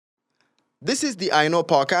This is the I Know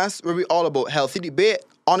podcast where we all about healthy debate,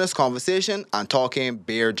 honest conversation, and talking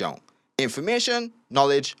bare junk. Information,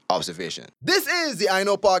 knowledge, observation. This is the I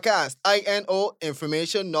Know podcast. I-N-O,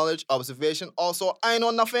 information, knowledge, observation. Also, I know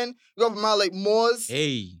nothing. We got man like Moz.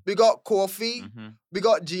 Hey. We got Coffee. We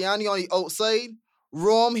got Gianni on the outside.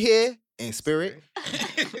 Rome here in spirit.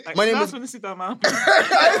 My name is... man.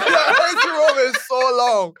 I see Rome is so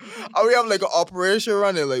long. And we have like an operation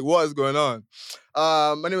running. Like, what is going on?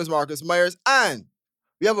 My name is Marcus Myers, and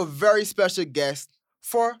we have a very special guest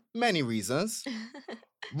for many reasons.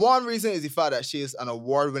 One reason is the fact that she is an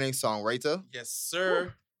award-winning songwriter. Yes,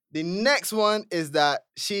 sir. The next one is that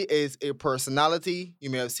she is a personality. You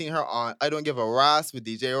may have seen her on I Don't Give a Ras with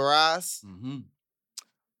DJ Ras. Mm-hmm.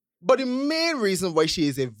 But the main reason why she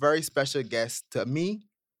is a very special guest to me,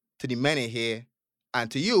 to the men in here,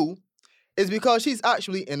 and to you, is because she's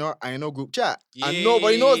actually in our I Know group chat. And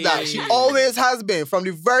nobody knows that. She always has been. From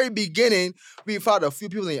the very beginning, we've had a few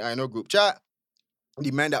people in the I Know group chat.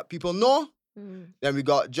 The men that people know. Then we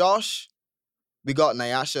got Josh, we got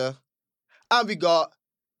Nyasha, and we got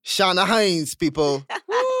Shana Hines, people.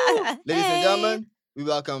 Ladies and gentlemen, we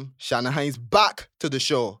welcome Shana Hines back to the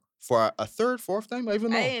show for a third, fourth time, I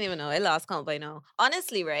even know. I didn't even know. I lost count by now.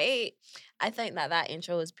 Honestly, right? I think that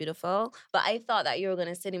intro was beautiful, but I thought that you were going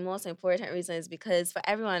to say the most important reason is because for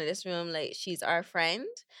everyone in this room, like, she's our friend,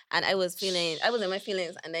 and I was in my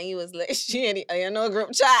feelings, and then you was like, she in the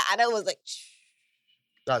group chat, and I was like, shh.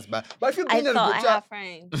 That's bad. But if you've I been in the thought group I chat, have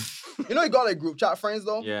friends. you know you got like group chat friends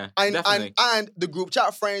though? Yeah, and, definitely. And the group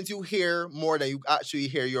chat friends you hear more than you actually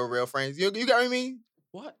hear your real friends. You get what I mean?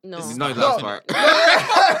 What? No. This is not the No. last part.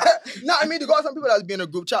 No, I mean, you got some people that's been in a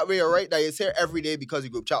group chat where you're right, that is here every day because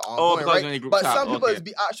you group chat on. Oh, because you're in a group but chat, some people okay. is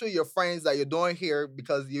be actually your friends that you don't hear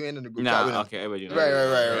because you ain't in the group chat with Nah, them. okay, everybody knows.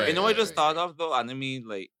 Right. You know what I just thought of though? And I mean,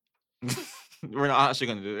 like, we're not actually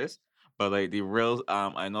gonna do this, but like the real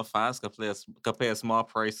I Know fans could pay a small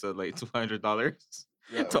price of like $200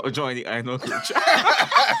 to join the I Know group chat.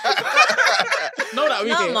 No, that we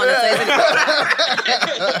Not can.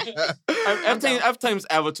 monetizing. I've times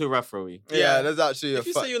ever too rough for we. Yeah, that's actually If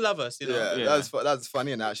you say you love us, you know. Yeah, that's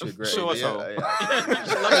funny and actually great. Sure, yeah, so.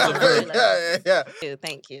 yeah.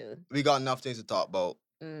 Thank you. We got enough things to talk about.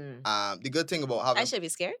 The good thing about having I should be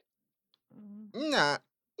scared? Nah,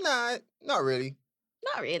 not really.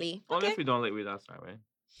 Not really. Only Okay. if we don't like we, that's right, right?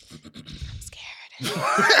 I'm scared.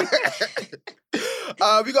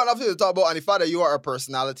 We got enough things to talk about, and the fact that you are a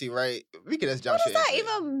personality, right? We can just jump What does shit that into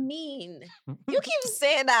it. even mean? You keep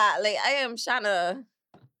saying that. Like, I am Shana.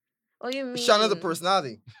 What do you mean? Shana's a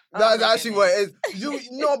personality. Oh, That's my actually what it is. You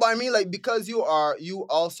know, but I mean, like, because you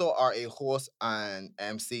also are a host and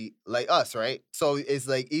MC like us, right? So it's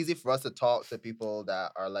like easy for us to talk to people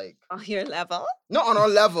that are like On your level? not on our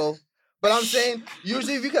level. But I'm saying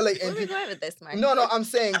usually we can like Where are we going with this, Mark? No, I'm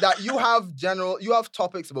saying that you have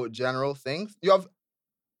topics about general things. You have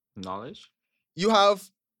Knowledge?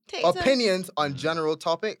 Take some- opinions on general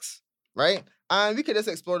topics, right? And we could just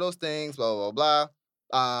explore those things, blah, blah,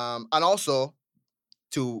 blah. And also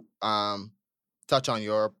to touch on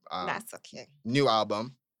your That's okay. new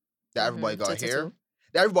album that everybody got Two, two, here. two.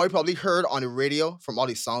 That everybody probably heard on the radio from all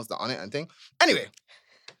these songs that on it and thing. Anyway,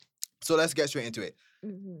 so let's get straight into it.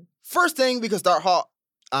 First thing, we can start hot.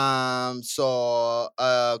 So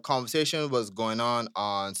a conversation was going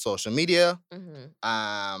on social media.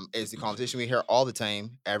 It's the conversation we hear all the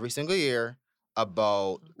time, every single year,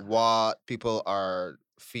 about what people are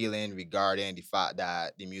feeling regarding the fact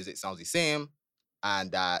that the music sounds the same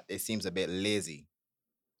and that it seems a bit lazy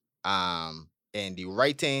in the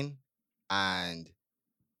writing and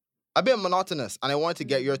a bit monotonous. And I wanted to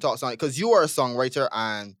get your thoughts on it because you are a songwriter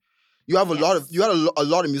and you have a lot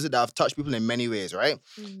of music that have touched people in many ways, right?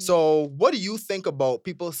 So what do you think about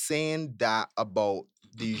people saying that about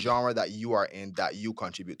the genre that you are in that you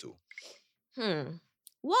contribute to?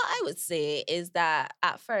 What I would say is that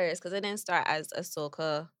at first, because I didn't start as a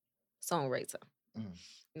soca songwriter.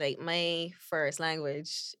 Like, my first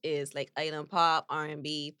language is like island pop,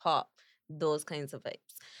 R&B, pop, those kinds of vibes.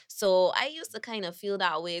 So I used to kind of feel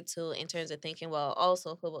that way too, in terms of thinking, well, all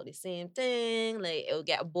soca about the same thing. Like, it would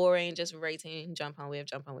get boring just writing jump on wave,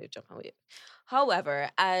 jump on wave, jump on wave.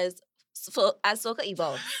 However, as soca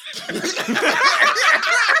evolves.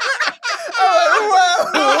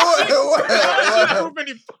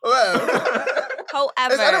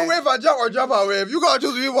 However, Is that a wave or jump or jump or wave? You gotta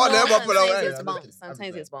choose me one. Sometimes it's bounce.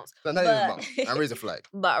 Sometimes it's bounce. I raise a flag.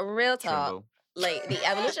 But real talk, Tremble. like, the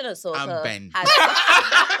evolution of soca I'm Ben. has...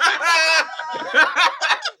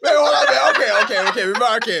 Wait, hold on. Okay. Remember,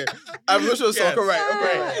 okay. Evolution of Yes. soccer, right?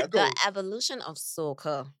 Okay. Go. The evolution of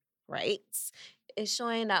soca, right, it's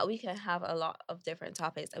showing that we can have a lot of different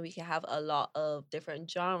topics and we can have a lot of different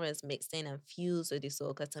genres mixed in and fused with the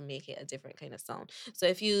soca to make it a different kind of sound. So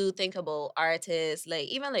if you think about artists like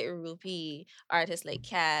even like Rupi, artists like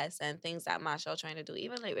Cass and things that Marshall trying to do,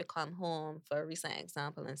 even like we Come Home for a recent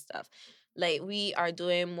example and stuff, like we are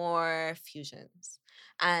doing more fusions.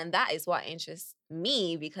 And that is what interests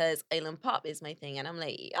me because island pop is my thing. And I'm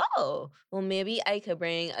like, oh, well, maybe I could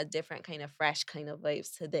bring a different kind of fresh kind of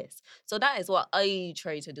vibes to this. So that is what I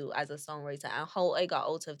try to do as a songwriter and how I got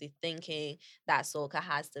out of the thinking that soca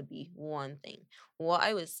has to be one thing. What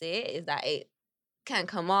I would say is that it can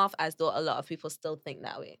come off as though a lot of people still think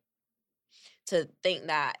that way. To think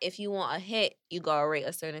that if you want a hit, you gotta write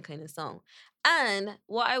a certain kind of song. And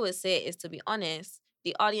what I would say is, to be honest,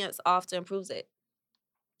 the audience often proves it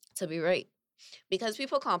to be right. Because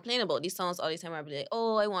people complain about these songs all the time. I'll be like,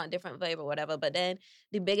 oh, I want a different vibe or whatever. But then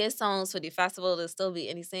the biggest songs for the festival will still be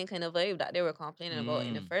in the same kind of vibe that they were complaining about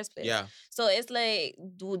in the first place. Yeah. So it's like,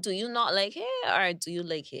 do you not like it or do you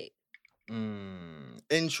like it?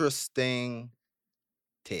 Interesting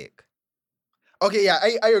take. Okay, yeah,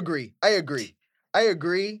 I agree. I agree.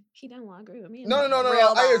 He didn't want to agree with me. No.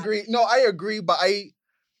 I agree. No, I agree, but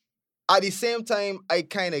at the same time, I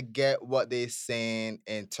kind of get what they're saying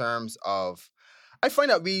in terms of, I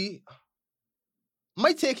find that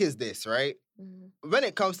my take is this, right? Mm-hmm. When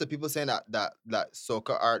it comes to people saying that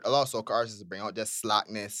soca art, a lot of soca artists bring out just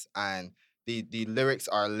slackness and the lyrics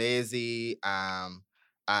are lazy,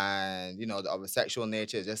 and you know, of a sexual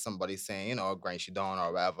nature is just somebody saying, you know, grind you down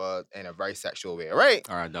or whatever in a very sexual way, right?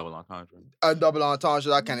 Or a double entendre. A double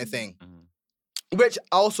entendre, that kind of thing. Mm-hmm. Which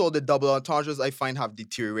also the double entendres I find have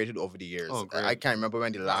deteriorated over the years. Oh, great. I can't remember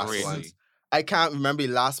when the last Crazy. ones. I can't remember the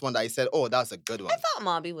last one that I said, oh, that's a good one. I thought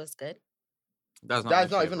Mobby was good. That's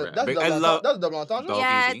That's my not even favorite. that's Big- double double entendre. Dog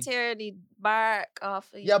yeah, easy. tear the bark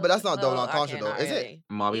off. Of Yeah, but that's not double well, entendre okay, though, not is it? really.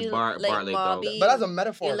 Mobby You Bart like Bartley dog. Mobby. But that's a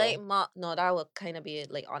metaphor. You though. like no, that would kind of be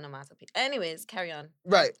like onomatopoeia. Anyways, carry on.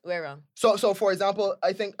 Right. We're wrong. So for example,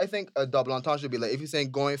 I think a double entendre would be like if you're saying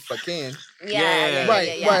going fucking. Yeah.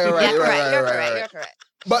 Right. You're correct.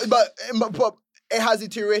 But it has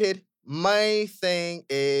deteriorated. My thing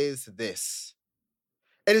is this.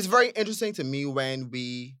 It is very interesting to me when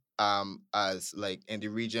we as like in the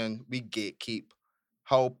region, we gatekeep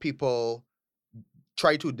how people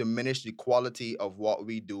try to diminish the quality of what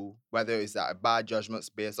we do, whether it's that bad judgments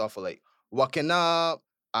based off of like walking up,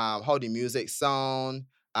 how the music sound,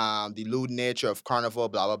 the lewd nature of carnival,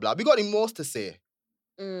 blah blah blah. We got the most to say.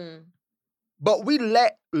 But we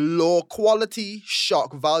let low quality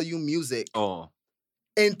shock value music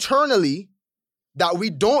internally that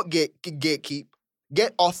we don't gatekeep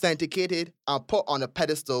get authenticated and put on a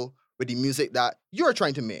pedestal with the music that you're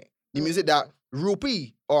trying to make. The music that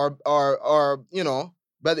Rupi or you know,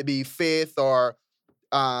 whether it be Faith or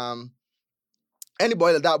anybody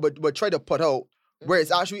like that would try to put out, where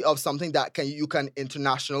it's actually of something that you can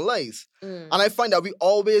internationalize. And I find that we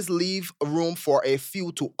always leave room for a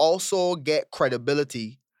few to also get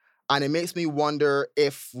credibility. And it makes me wonder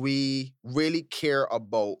if we really care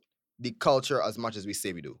about the culture as much as we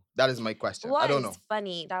say we do. That is my question. I don't know.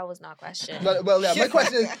 Funny, that was not a question. Well,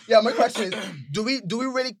 yeah, my question is, do we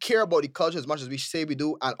really care about the culture as much as we say we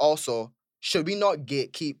do? And also, should we not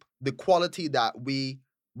gatekeep the quality that we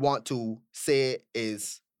want to say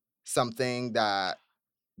is something that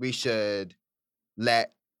we should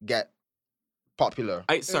let get popular?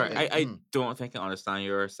 I don't think I understand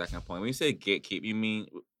your second point. When you say gatekeep, you mean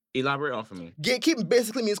elaborate on for me. Gatekeeping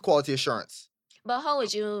basically means quality assurance. But how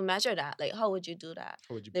would you measure that? Like, how would you do that?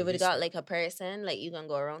 They would have got like a person, like you can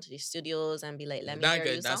go around to the studios and be like, let me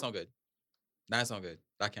hear you. That's not good. That's not good.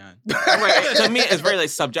 That can't. Right. To me, it's very like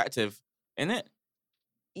subjective, isn't it?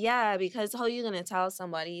 Yeah, because how you gonna tell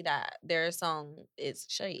somebody that their song is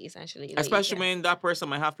shite, essentially? Like, especially when that person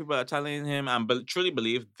might have people that are telling him and truly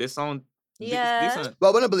believe this song. Yeah. Well,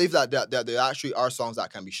 I wouldn't believe that there actually are songs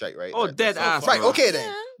that can be shite, right? Oh, that, dead ass. Right, okay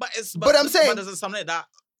then. Yeah. But I'm saying, there's something that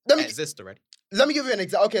exists already. Let me give you an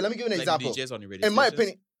example. Okay, let me give you an like example. DJs on the radio In my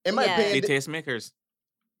opinion, the tastemakers.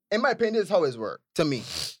 In my opinion, this is how it's worked. To me,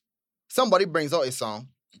 somebody brings out a song,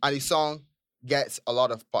 and the song gets a lot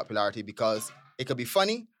of popularity because it could be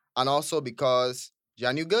funny, and also because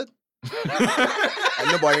Jan, you good?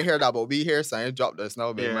 And nobody hear that, but we hear saying drop this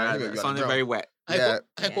now, baby. Yeah, sounding very wet. Yeah.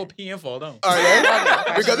 I go pee and fall down. All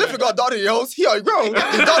right, because if you got daughter in your house, he on the ground.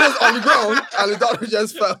 His daughter's on the ground, and his daughter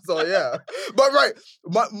just fell. So yeah, but right.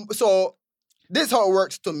 So this is how it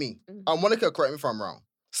works to me. Monica, correct me if I'm wrong.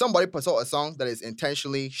 Somebody puts out a song that is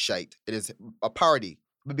intentionally shite. It is a parody,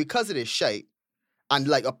 but because it is shite and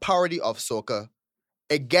like a parody of soca,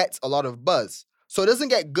 it gets a lot of buzz. So it doesn't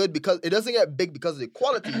get big because of the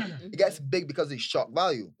quality. It gets big because of the shock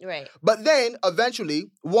value. Right. But then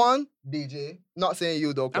eventually, one DJ, not saying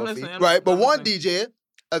you though, Kofi, listening, right? But I'm one listening. DJ,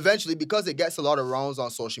 eventually, because it gets a lot of rounds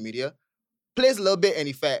on social media, plays a little bit in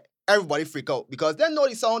effect, everybody freak out because they know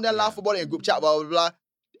the song, they laugh about it in group chat, blah, blah, blah.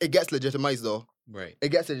 It gets legitimized though. Right. It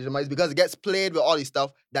gets legitimized because it gets played with all this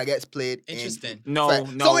stuff that gets played Interesting. in No.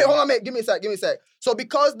 So wait, hold on, mate. Give me a sec. So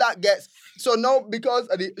because because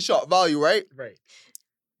of the shock value, right? Right.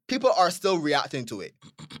 People are still reacting to it.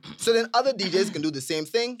 So then other DJs can do the same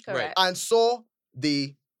thing. Correct. And so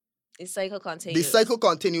the cycle continues. The cycle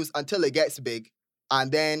continues until it gets big.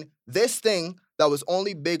 And then this thing that was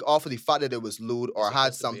only big off of the fact that it was lewd or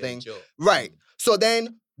had something. Right. So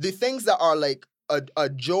then the things that are like a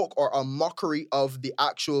joke or a mockery of the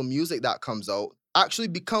actual music that comes out actually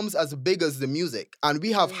becomes as big as the music. And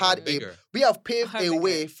we have paved a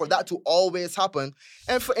way for that to always happen.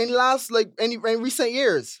 And in recent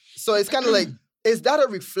years. So it's kind of like, is that a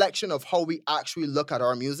reflection of how we actually look at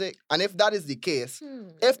our music? And if that is the case,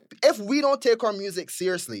 if we don't take our music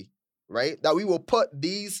seriously, right, that we will put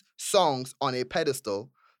these songs on a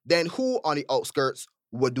pedestal, then who on the outskirts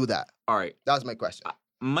would do that? All right. That's my question.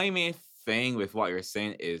 My main thing with what you're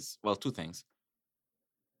saying is, well, two things.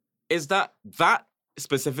 Is that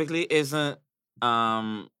specifically isn't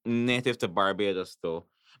native to Barbados, though.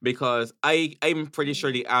 Because I'm pretty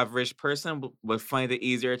sure the average person would find it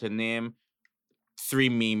easier to name 3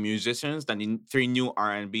 meme musicians than the 3 new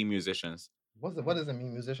R&B musicians. What does it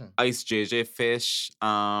mean, musician? Ice JJ Fish,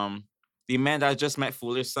 the man that just met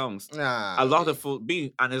Foolish Songs. Nah. A lot of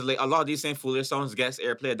and it's like a lot of these same Foolish Songs gets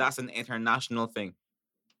airplay. That's an international thing.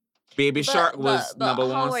 Baby Shark was number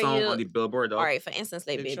 1 song on the Billboard. All right, for instance,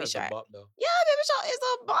 like Baby Shark. Bop, though. Yeah, Baby Shark is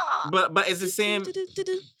a bop. But it's the same.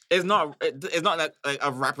 It's not like a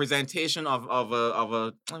representation of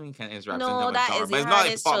a. I mean, can't it's representation No, of a that genre, is but the it's not like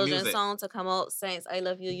hardest pop children's music. song to come out since I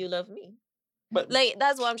Love You, You Love Me. But Like,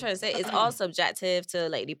 that's what I'm trying to say. It's all subjective to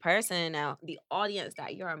like the person now, the audience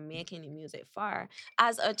that you're making the music for.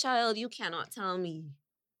 As a child, you cannot tell me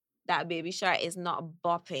that Baby Shark is not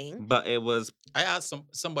bopping. But it was.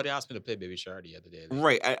 Somebody asked me to play Baby Shark the other day.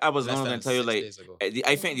 Right, I was Less going than to tell you 6 like days ago.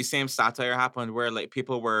 I think the same satire happened where like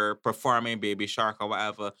people were performing Baby Shark or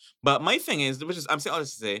whatever. But my thing is, which is I'm saying all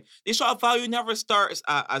this to say, the shock value never starts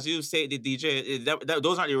as you say the DJ.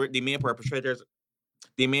 Those aren't the main perpetrators.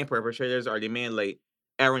 The main perpetrators are the main like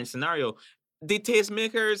errant scenario. The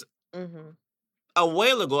tastemakers a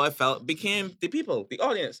while ago I felt became the people, the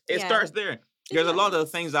audience. It starts there. There's a lot of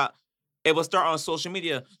things that it will start on social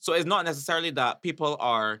media. So it's not necessarily that people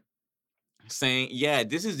are saying, yeah,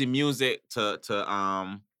 this is the music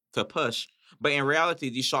to push. But in reality,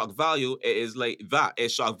 the shock value is like that.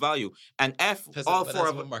 It's shock value. And all 4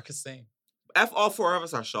 of Marcus saying. all 4 of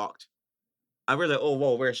us are shocked. And we're like, oh,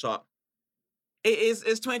 whoa, we're shocked. It's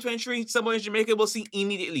 2023. Somebody in Jamaica will see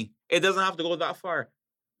immediately. It doesn't have to go that far.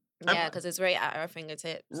 Yeah, because it's right at our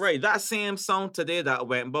fingertips. Right, that same song today that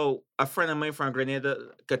went about, a friend of mine from Grenada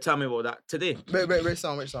could tell me about that today. Which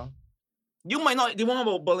song? You might not, the one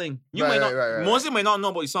about bullying. You Right, might not, right. Mosey might not know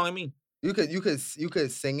about the song I mean. You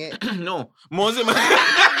could sing it. No, Mosey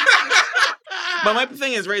might. But my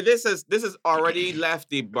thing is, right, this is already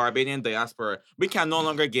left the Barbadian diaspora. We can no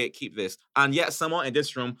longer keep this. And yet someone in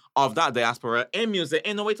this room of that diaspora in music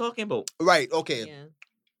ain't no way talking about. Right, okay. Yeah.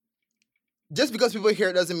 Just because people hear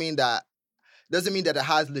it doesn't mean that it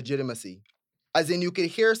has legitimacy. As in, you could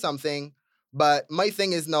hear something, but my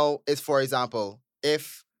thing is for example,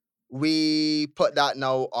 if we put that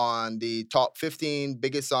now on the top 15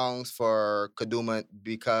 biggest songs for Kaduma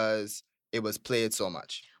because it was played so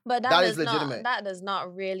much. But that is legitimate. That does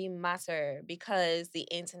not really matter because the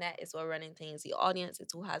internet is what running things. The audience is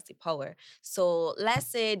who has the power. So let's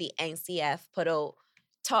say the NCF put out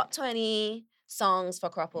top 20 songs for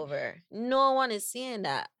crop over. No one is seeing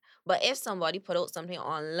that. But if somebody put out something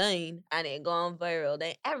online and it gone viral,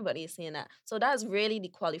 then everybody is seeing that. So that's really the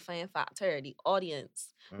qualifying factor, the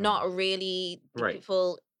audience, not really the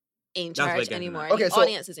people in charge anymore. Okay, the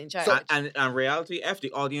audience is in charge. And in reality, if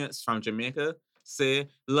the audience from Jamaica say,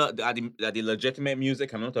 look, that the legitimate music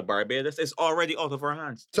coming out of Barbados, it's already out of our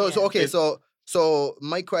hands. So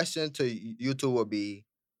my question to you two would be,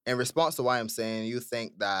 in response to why I'm saying you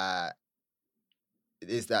think that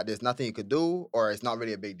is that there's nothing you could do, or it's not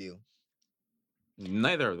really a big deal?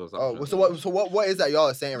 Neither of those. Oh, so what is that y'all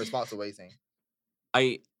are saying in response to what you're saying?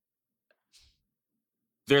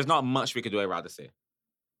 There's not much we could do. I'd rather say,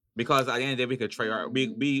 because at the end of the day, we could try our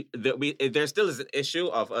there still is an issue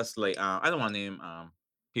of us like I don't want to name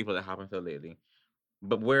people that happened to lately,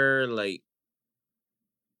 but we're like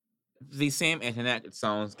the same internet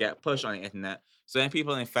songs get pushed on the internet. So then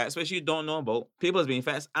people in facts, which you don't know about, people's being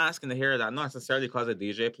facts asking to hear that, not necessarily because the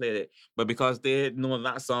DJ played it, but because they know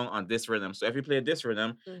that song on this rhythm. So if you play this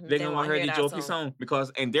rhythm, they're gonna want to hear the jokey song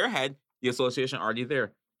because in their head, the association already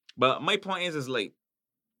there. But my point is like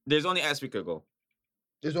there's only X we could go.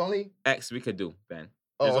 There's only X we could do, Ben.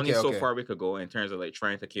 There's only so far we could go in terms of like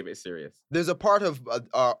trying to keep it serious. There's a part of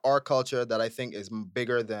our culture that I think is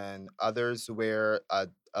bigger than others, where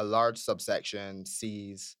a large subsection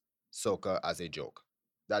sees soca as a joke.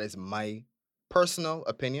 That is my personal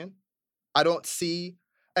opinion. I don't see,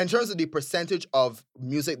 in terms of the percentage of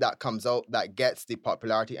music that comes out that gets the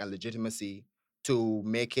popularity and legitimacy to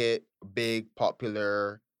make it big,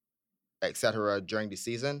 popular, etc. during the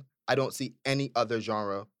season, I don't see any other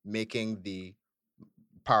genre making the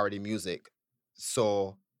parody music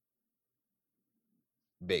so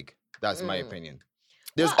big. That's my opinion.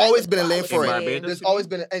 There's always been a lane for it. There's always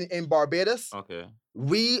been in Barbados. Okay.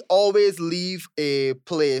 We always leave a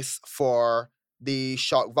place for the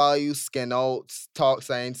shock value, skin out, talk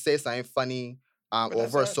something, say something funny,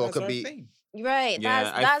 over a soca beat. Right,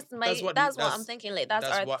 Yeah, that's what I'm thinking. Like that's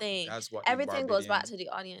our thing. Everything goes back to the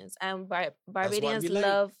audience, and Barbadians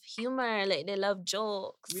love humor. Like they love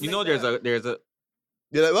jokes. You know, there's a.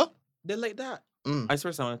 You like what? They like that. I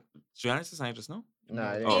swear, someone. Joanna said something just now.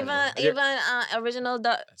 Nah, even original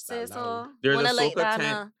duck say so. There's a like soca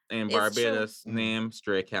tent in Barbados named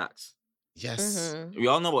Stray Cats. Yes, we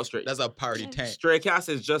all know about Stray. That's a party tent. Stray Cats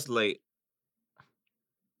is just like.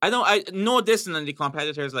 I know this and the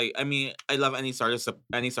competitors. Like, I mean, I love any sort of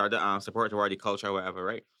support toward the culture or whatever,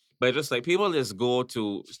 right? But just like people just go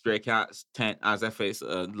to Stray Cats tent as if it's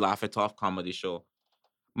a laugh it off comedy show.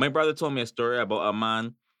 My brother told me a story about a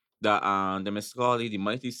man that the Miscali, the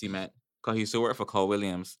Mighty C met, because he used to work for Carl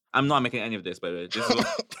Williams. I'm not making any of this, by the way.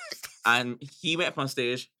 And he went up on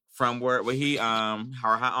stage from work where he had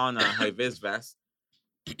on a high vis vest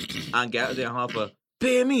and get out there and holler,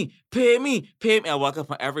 pay me. I walk up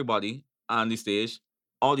on everybody on the stage,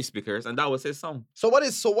 all the speakers, and that was his song. So what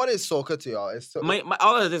is soca to y'all? It's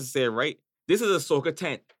all of this is say, right? This is a soca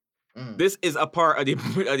tent. This is a part of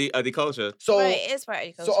the culture. So right, it's part of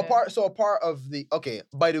the culture. So a part of the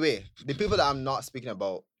By the way, the people that I'm not speaking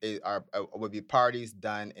about would be parties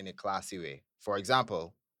done in a classy way. For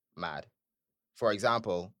example, Mad. For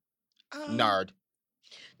example, Nard.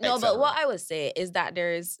 No, but what I would say is that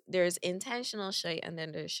there's intentional shit and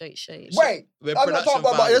then there's shit. Wait, I'm not talking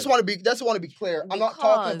about. I just want to be clear. I'm not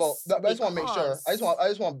talking about. I just want to make sure. I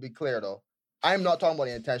just want to be clear though. I am not talking about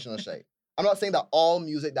the intentional shit. I'm not saying that all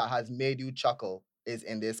music that has made you chuckle is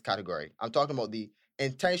in this category. I'm talking about the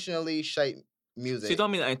intentionally shite music. So you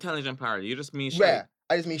don't mean intelligent parody. You just mean shite. Yeah,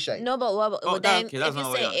 I just mean shite. No, but then if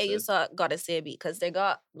you say you gotta say a beat because they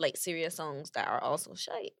got like serious songs that are also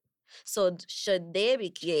shite. So should they be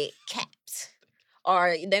kept,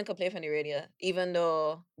 or them could play from the radio even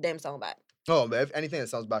though them song bad? Oh, but if anything that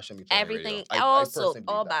sounds bad shouldn't be played everything. On the radio. Also,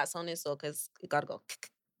 all bad sounding so because it gotta go.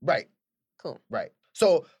 Right. Cool. Right.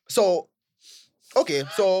 So. Okay,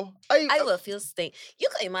 so I will feel stink. You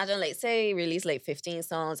could imagine, like, say release like 15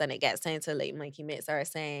 songs and it gets sent to like Mikey Mitts or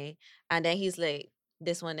saying, and then he's like,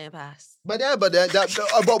 this one didn't pass. But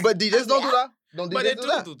DJs don't do that. But they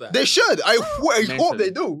do that. They should. I hope they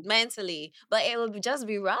do. Mentally, but it would just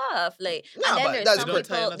be rough. Like, and then there's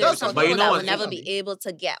some people that will never be able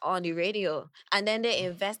to get on the radio, and then they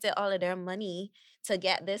invested all of their money to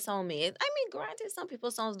get this song made. I mean, granted, some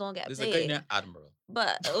people's songs don't get paid. There's a guy named Admiral.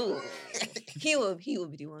 But he will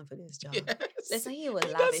be the one for this job. Yes. Listen, he will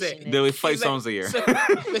lavish in it. There were 5 songs a year.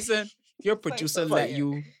 Listen, your producer let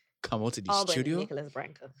you come out to the studio. Nicholas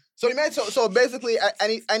Branca. So basically,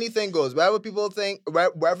 anything goes. Whatever people think,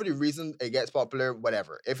 wherever the reason it gets popular,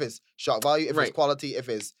 whatever. If it's shock value, if it's quality, if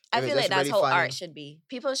it's I feel like that's really how funny. art should be.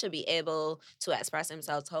 People should be able to express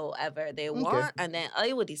themselves however they want, and then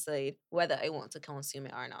I will decide whether I want to consume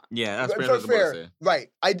it or not. Yeah, that's fair. Right.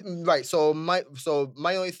 So my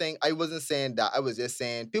only thing, I wasn't saying that. I was just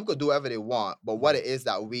saying people could do whatever they want, but what it is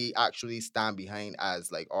that we actually stand behind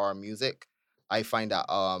as like our music. I find that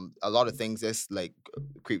a lot of things is like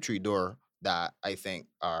creep through door that I think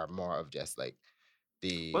are more of just like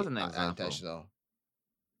the intentional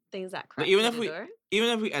things that crack even if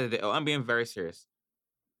we edit it out, I'm being very serious.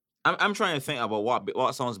 I'm trying to think about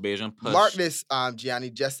what songs Bajan push. Mark this,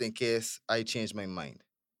 Gianni, just in case I change my mind.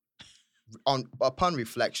 Upon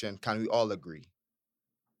reflection, can we all agree?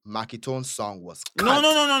 Makitone's song was no.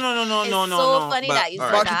 It's so funny that you said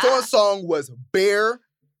that. Makitone's song was bare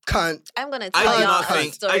cunt. I'm gonna tell y'all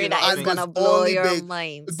a story that is gonna blow your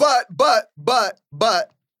minds. But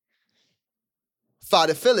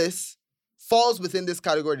Father Phyllis falls within this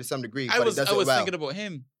category to some degree, I but was he does it well. thinking about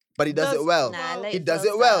him. But he does it well. Nah, I like He does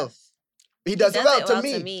Phil it well. stuff. He does it well. to To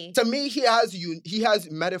me. me, he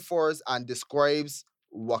has metaphors and describes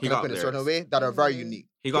walking He up got in a certain lyrics. way that are very Mhm. unique.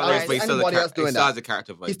 He got I lyrics, don't but see he still anybody else doing he that. still has a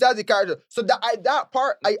character vibe. He starts the character, so that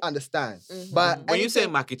part I understand. Mhm. But When you say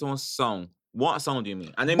anything- Makito's song, what song do you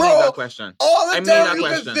mean? I didn't Bro, mean that question. all the I mean time that you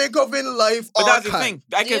question. can think of in life, But all that's the kind. thing.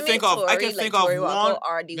 I Do you can think mean of Tory one. Walker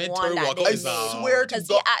or the Man, one Tory that Walker they I is, made? swear to Because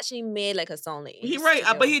he God. actually made like a song. Like, He right,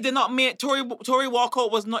 but he did not make Tory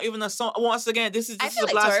Walkout was not even a song. Once again, this is I a feel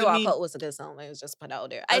like Tory blasphemy. Walkout was a good song. Like, it was just put out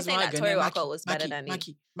there. I That's think why that I Tory got Walkout was better than him.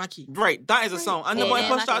 Maki. Right, that is a song. And nobody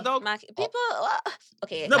pushed that dog. People,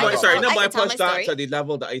 okay. Nobody, I sorry, can nobody tell my pushed that story. to the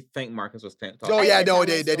level that I think Marcus was talking. Oh I yeah, can no, tell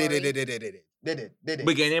they my did. Beginning They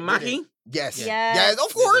did. Mackie? Yes. Yes. Yes,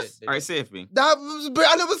 of course. All right, save me. That was, and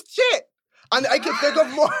it was shit. And I can think of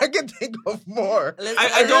more. I can think of more. Listen,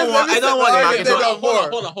 I don't want Let me the say- Mackie think to. of more.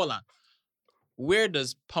 Hold on. Where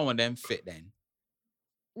does Poe and them fit then?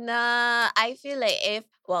 Nah, I feel like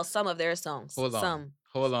some of their songs. Hold on. Some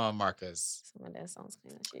Marcus. of their songs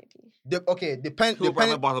kind of shaky. Who brought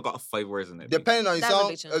my bottle got 5 words in it. Depending on your That's a song,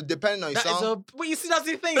 big tune. depending on your That is song. a. Well, you see, that's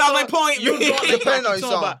the thing. That's my point, You man. don't like Depending on Maki your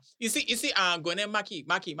song, song. but you see, going there, Maki,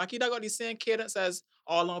 that got the same cadence as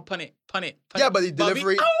all on pun it. Yeah, but the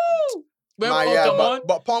delivery. Come on.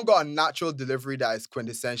 But Pong got a natural delivery that is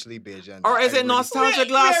quintessentially Bajan. Or is it nostalgia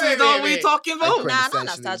glasses that we talking about? Quit. Nah, not Quintessentially.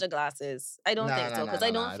 nostalgia glasses. I don't think so because I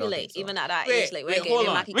don't feel like think so. even at that Wait, age, like wait, when hold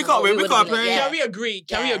Gay on. Maki We come out, can't- we would've can't been like, play- Can we agree?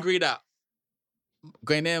 Can we Yeah. agree that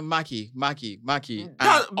going there, Maki,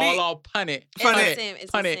 That and be- all our pun it, It's Pun the it, same.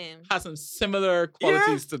 It's pun the it same. has some similar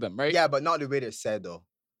qualities to them, right? Yeah, but not the way they're said though.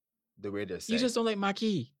 The way they're said. You just don't like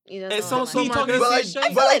Maki. You just It's don't so like so Maki. talking But like- shit. I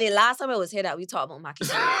feel like the last time I was here that we talked about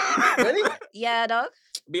Maki. Really? Yeah, dog.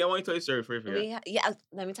 B, I want to tell you a story for you.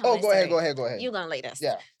 Let me tell Oh, my go story. ahead. You're gonna like this.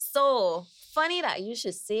 Yeah. So funny that you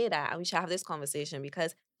should say that and we should have this conversation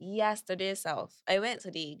because yesterday itself, I went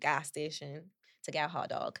to the gas station to get a hot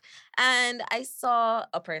dog. And I saw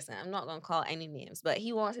a person, I'm not gonna call any names, but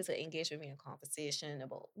he wanted to engage with me in conversation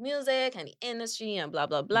about music and the industry and blah,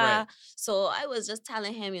 blah, blah. Right. So I was just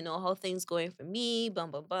telling him, how things going for me, bum,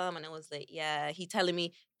 bum, bum. And I was like, yeah, he telling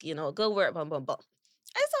me, good work, bum, bum, bum.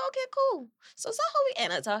 I said, okay, cool. So somehow we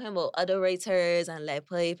ended up talking about other writers and like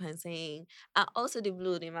pipe and sing. And also the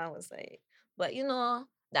blue, the man was like, but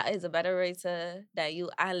that is a better writer than you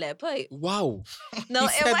and let pipe. Wow. No,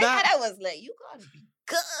 He in said my that? head I was like, you gotta be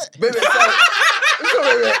good. Baby,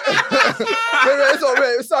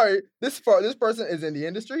 sorry. This person is in the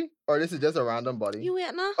industry, or this is just a random body? You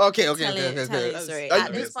ain't no? Okay. Telling the That's- story. are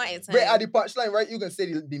At you- this point in time. Wait, at the punchline, right? You can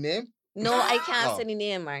say the name. No, I can't Oh. say the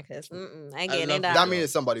name, Marcus. I I get love in that. That means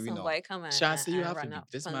it's somebody we know. Somebody come in. Chance, you and have to run be. up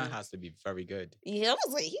This on man me. has to be very good. Yeah, I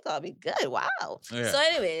was like, he gotta be good. Wow. Yeah. So,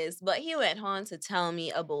 anyways, but he went on to tell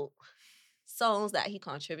me about songs that he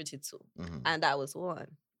contributed to, Mhm. and that was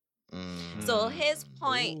one. Mm. So his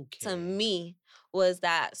point to Okay. me was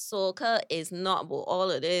that soca is not about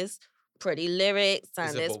all of this pretty lyrics and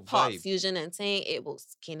It's this about pop vibe. fusion and thing. It was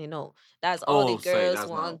skinny no. That's all Oh, the sorry, girls that's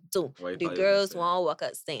want not to do. what I The thought you were gonna girls say. want to walk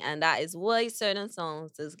up sing, and that is why certain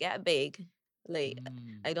songs just get big. Like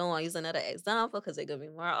Mm. I don't want to use another example because it could be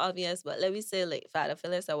more obvious, but let me say like Father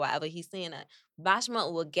Phillips or whatever he's saying that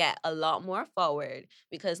Bashment will get a lot more forward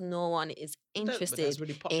because no one is But that's interested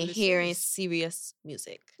really in populist hearing songs. serious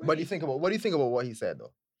music. What do you think about? What do you think about what he said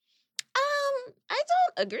though? I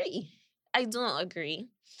don't agree. I don't agree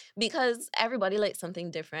because everybody likes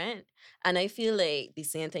something different, and I feel like the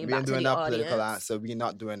same thing We back ain't to doing the that audience. political answer. We're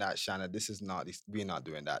not doing that, Shanna. This is not. We're not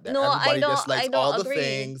doing that. No, I Everybody don't- just likes I don't all agree. the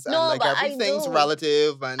things, No, and like but I everything's do.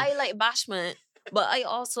 relative. And I like bashment, but I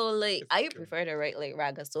also like I Okay. prefer to write like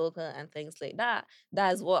raga soca and things like that.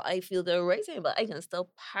 That's what I feel they're writing, but I can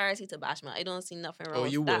still party to bashment. I don't see nothing wrong Oh,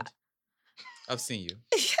 with you would. that. I've seen you.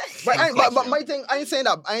 But, Of but course, my thing, I ain't saying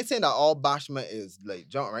that all bashment is like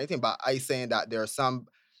junk or anything. But I saying that there are some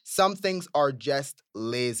things are just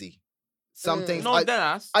lazy. Some things. No,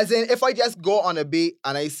 that's. As in, if I just go on a beat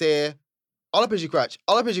and I say, all up is your crutch,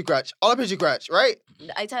 all up is your crutch, all up is your crutch, right?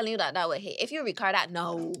 I telling you that would hit. If you record that,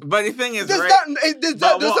 no. But the thing is, Does right?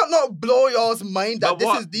 that what- not blow y'all's mind that but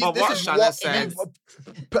what- this but is what this is Shanna what said-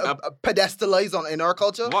 pedestalized on in our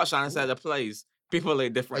culture? What Shannon said applies. People like I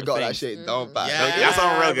different got that things. shit down pat. Yeah. That's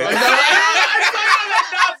all real good.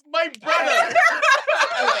 That's my brother.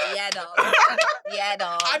 I was like, yeah, dog. Yeah,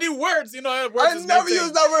 dog. I need words, words I is never my thing.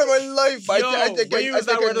 used that word in my life, but Yo, I think when you I use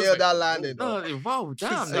that word, I was nailed like, that landing. though. No, wow,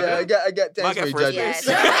 damn. Yeah, I get Might thanks get for first judges.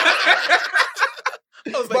 Yeah, I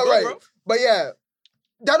was like, But go, right. bro. But yeah,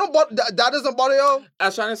 that doesn't bother you? I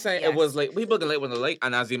was trying to say it was Yes. like people can like when they like,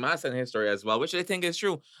 and as the man said in his story as well, which I think is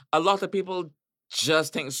true. A lot of people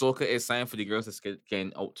just think soca is something for the girls to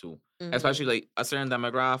get out to, Mhm. especially like a certain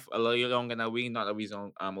demographic, a little younger than we, not that we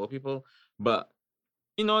young old people, but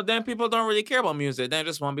then people don't really care about music. They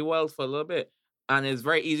just want to be wild for a little bit, and it's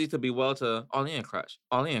very easy to be wild to all in and crash,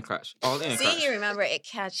 all in and crash, all in and See, crash. you remember it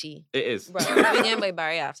catchy. It is. Bro, we getting by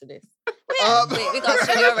Barry after this. Wait, we got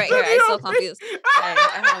studio right here. I'm so confused. Sorry,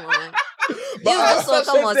 I have a moment. But You do soca,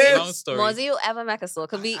 Long Mozzie. story. Mozzie, you ever make a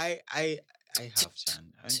soca beat? I have,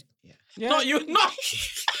 Chan. Yeah. Yeah. Not you,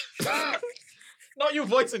 not you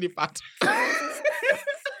voicing the fact.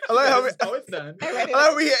 I like how we, That's how it's done. I like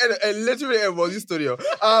how we here in literally in Mosey's studio.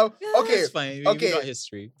 Okay, It's fine. We okay. got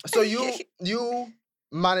history. so you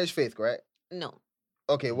manage Faith, correct? No.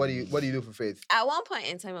 Okay, what do you do for Faith? At one point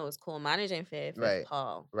in time, it was cool managing Faith with Right.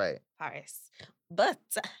 Paul Right. Paris. But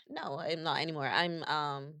no, I'm not anymore. I'm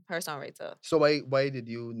her songwriter. So why did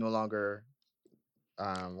you no longer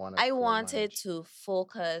want to? I wanted to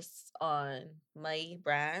focus on my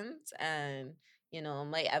brand and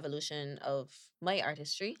my evolution of my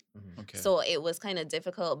artistry. Okay. So it was kind of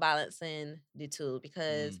difficult balancing the two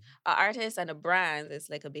because an artist and a brand is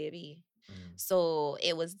like a baby. So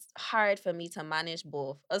it was hard for me to manage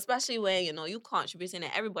both, especially when you contributing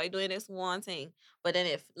and everybody doing this one thing, but then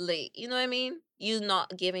if you know what I mean, you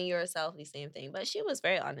not giving yourself the same thing. But she was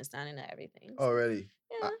very understanding of everything. Oh, really?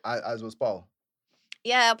 Yeah. As was Paul.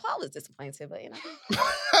 Yeah, Paul was disappointed, but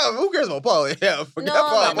Who cares about Paul? Yeah, forget No,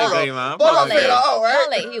 Paul. but Paul, Good, man. Paul Paul don't figure it out, right? not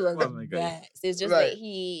like he was Oh the my God. best. It's just Right. that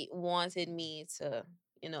he wanted me to,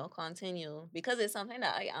 continue because it's something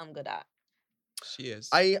that I am good at. She is.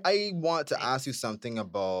 I want to ask you something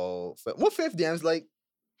about what Faith DMs like.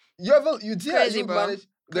 You did Crazy, you bro. manage?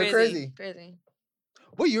 They're crazy. Crazy.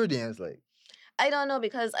 What your DMs like? I don't know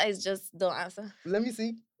because I just don't answer. Let me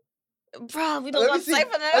see. Bro, we don't Let me got see. time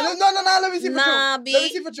for No, that. let me see for Nah, you. B. Let me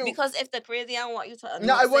see for you. Because if the crazy, I want you to announce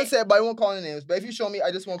No, I won't it. say it, but I won't call any names. But if you show me,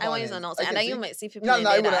 I just won't I call want you names. to announce I it. And can then you see. might see people No, in I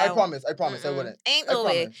there wouldn't. that I promise. I Mm-mm. wouldn't. Ain't I no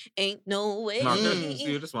way. promise. Ain't no way. No, Mm.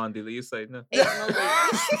 you just want to delete your site now. Ain't no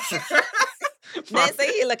way. Then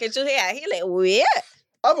say he look at you here. He like, weird.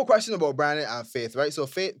 I have a question about Brandon and Faith, right? So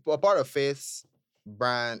Faith, a part of Faith's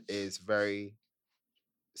brand is very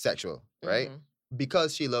sexual, right?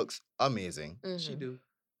 Because she looks amazing. She do.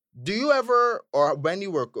 Do you ever, or when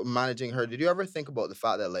you were managing her, did you ever think about the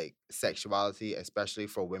fact that like sexuality, especially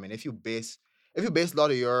for women, if you base a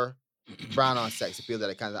lot of your brand on sex appeal, that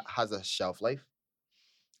it kind of has a shelf life?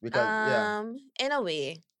 Because In a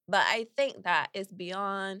way, but I think that it's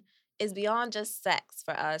beyond just sex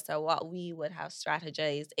for us or what we would have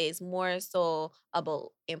strategized. It's more so about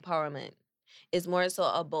empowerment. It's more so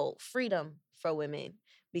about freedom for women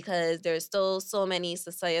because there's still so many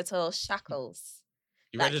societal shackles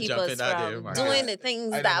You that ready to keep jump us in that there, from Marcus? doing the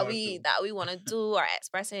things I don't that know we too. want to do or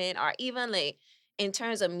expressing, or even like in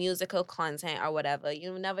terms of musical content or whatever.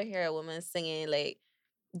 You never hear a woman singing like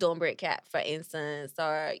 "Don't Break Cat," for instance,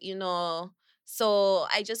 or So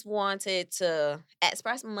I just wanted to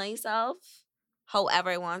express myself however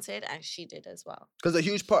I wanted, and she did as well.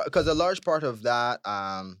 because a large part of that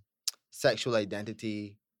sexual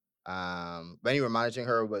identity, when you were managing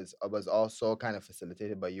her, was also kind of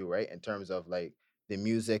facilitated by you, right? In terms of like the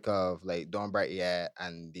music of like "Don't Bright Yet"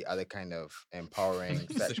 and the other kind of empowering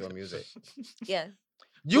sexual music. Yeah.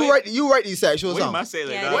 You Wait. write these sexual Wait, songs. I say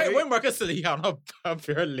like Yeah, that. Why Marcus still he on a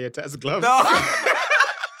pair of latex gloves? No.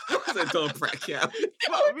 I said don't crack cap.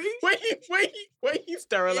 What me? When he You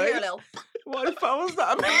sterilized. hear a little What if I was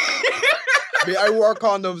that man? B, I wore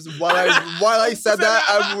condoms while I said that.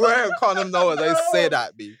 I'm wearing a condom now as I say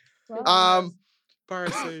that, B.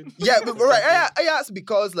 Parasite. Yeah, but right. I asked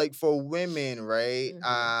because like for women, right?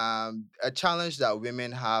 Mhm. A challenge that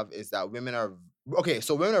women have is that women are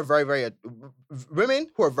so women are very women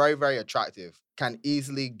who are very, very attractive can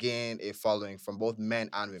easily gain a following from both men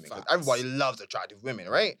and women. Because Facts. everybody loves attractive women,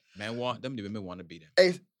 right? Men want them, the women want to be them.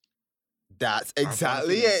 That's I wanna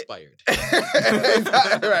exactly feel it. Inspired.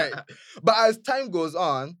 Exactly right. But as time goes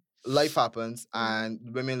on, life happens and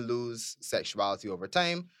women lose sexuality over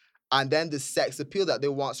time. And then the sex appeal that they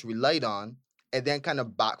once relied on, it then kind of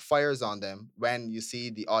backfires on them when you see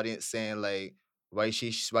the audience saying like, why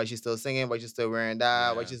she still singing? Why she still wearing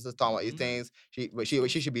that? Why Yeah. she still talking about these things?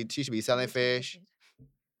 She should be selling fish.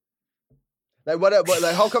 Like what?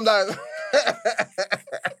 Like how come that?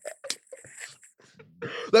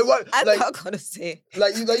 Like what? I'm Like not gonna say.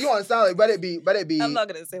 like you understand? Like let it be. I'm not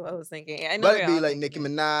gonna say what I was thinking. I know Let it you're be all like thinking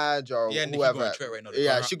Nicki it. Minaj or Yeah, Nicki whoever. going through it right now.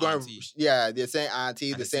 Yeah, They she call her going. auntie. Yeah, the same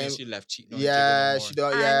auntie, And the they say same. she left cheating on Yeah, Jigga no she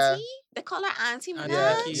more. don't. Yeah, Auntie? They call her Auntie Auntie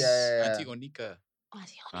Minaj? Nicki, Yeah. Auntie Onika.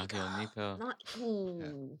 Not the only girl. Not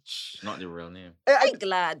ooh. Not the real name. I'm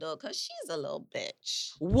glad though, cause she's a little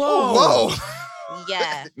bitch. Whoa.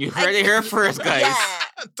 Yeah. You heard it here first, guys. Yeah.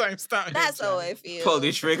 Timestamp. That's how I feel.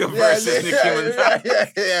 Pulldetrigga versus Nicki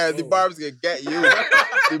Minaj. Yeah. The barbs gonna get you.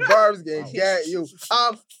 The barbs gonna get you.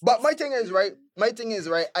 But my thing is right.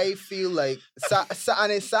 I feel like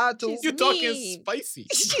and it's sad too. You're talking spicy.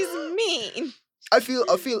 She's mean. I feel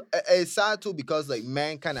it's sad too because like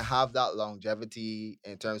men kind of have that longevity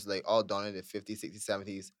in terms of like all done in the 50s, 60s,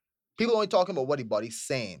 70s. People only talking about what the body's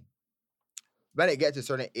saying. When it gets to a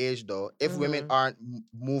certain age though, if women aren't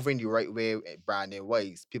moving the right way, branding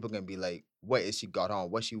wise, people can be like, what is she got on?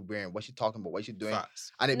 What's she wearing? What's she talking about? What's she doing?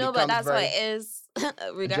 Facts. And it No, but that's how it is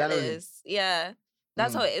regardless. Yeah.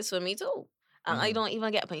 That's how it is for me too. I don't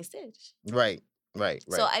even get up on stage. Right.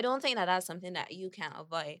 So I don't think that that's something that you can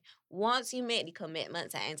avoid. Once you make the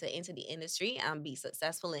commitment to enter into the industry and be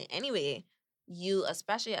successful in any way, you,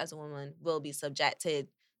 especially as a woman, will be subjected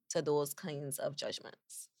to those kinds of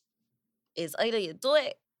judgments. It's either you do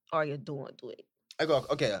it or you don't do it. I go,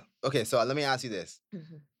 okay, so let me ask you this.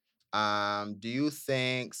 Do you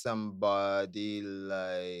think somebody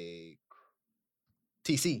like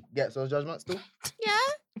TC gets those judgments too? Yeah.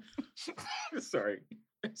 Sorry.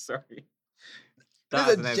 This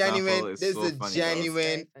is a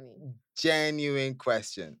genuine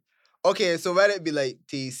question. Okay, so whether it be like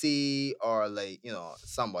TC or like,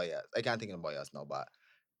 somebody else. I can't think of anybody else now, but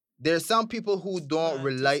there's some people who don't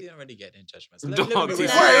relate. TC don't really get in judgments. Don't Let me-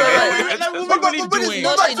 TC. What are you doing?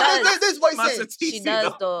 No, she does. This is what he's saying. She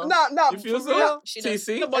does though. No, You feel for so? real. She does.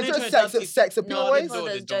 TC? Nobody It's trying just to judge sex TC. appeal No, wise. people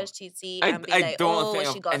they does don't. judge TC I and be like, don't oh, think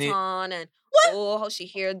what she got any- on and oh, how she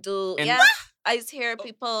hair do. And- Yeah, I just hear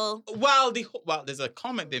people. While there's a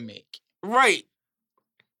comment they make Right.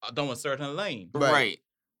 down a certain lane. Right.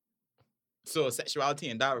 So sexuality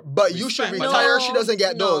and that. But you should respect, retire. No, She doesn't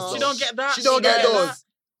get no. those. She don't get that. She don't get does. those.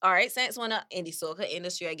 All right, since when in the soca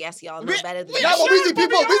industry, I guess y'all know better than we- No, that. but we the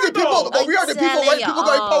people. But we are the people, right? telling People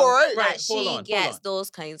got y'all power, right? Right, That hold she on. gets those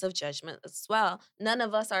kinds of judgments as well. None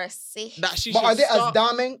of us are safe. That she But should are they as stop.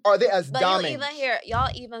 damning? Are they as But you damning? even hear, y'all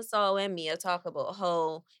even saw when Mia talk about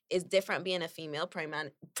how it's different being a female prime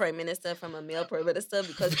minister from a male prime minister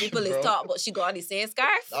because people is Bro. taught what she got on the same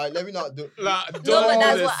scarf. All right, let me not do. Like, No, but don't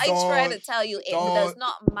that's do what I this. try to tell you. It does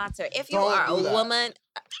not matter. If you don't are do a that. woman,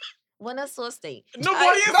 when I so state.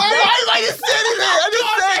 Nobody is I didn't say anything. I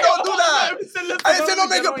didn't say don't do that. I didn't say don't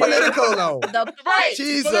make it political now. The point,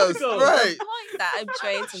 Jesus, political. right? the point that I'm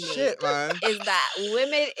trying to make Shit, man. is that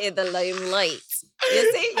women in the limelight.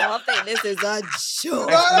 You see, y'all think this is a joke.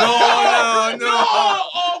 No.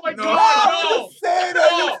 Oh my No. God, Say no.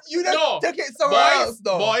 that. You just No. took it somewhere else,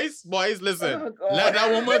 though. Boys, listen. Oh, God. Let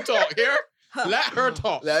that woman talk here. Let her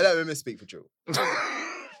talk. Let women speak for truth.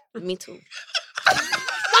 Me too.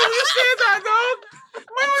 Why would you say that, dog?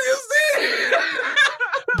 Why would you say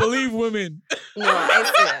that? Believe women. No, I'm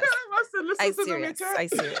serious. Listen I'm to them, serious. you can't. I'm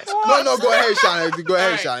serious. No, go ahead, Shana. Go ahead,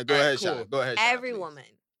 Alright, Shana. Go alright, ahead, cool. Shana. Go ahead, Shana. Every please. woman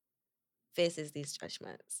faces these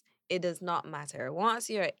judgments. It does not matter. Once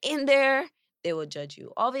you're in there, they will judge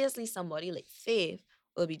you. Obviously, somebody like Faith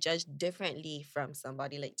will be judged differently from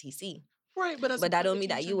somebody like TC. Right, but That don't mean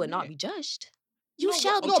that you will not be judged. You No,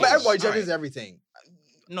 shall but- be No, judged. but everybody Alright. judges everything.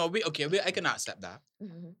 No, I can accept that.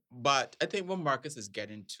 Mhm. But I think what Marcus is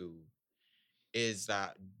getting to is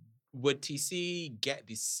that would TC get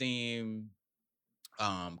the same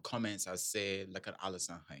comments as say like an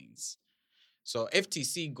Alison Hines? So if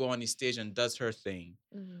TC go on the stage and does her thing,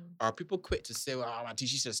 Mhm. are people quick to say, well,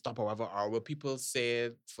 TC should stop or whatever? Or will people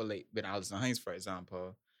say for like with Alison Hines, for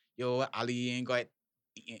example, yo, Ali ain't got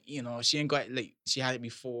she ain't got she had it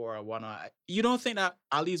before or whatnot. You don't think that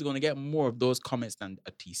Ali is gonna get more of those comments than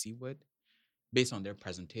a TC would? Based on their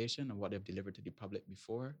presentation and what they've delivered to the public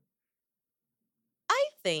before? I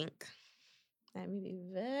think, let me be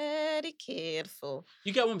very careful.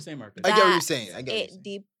 You get what I'm saying, Marcus? I get what you're that saying. I get what you're It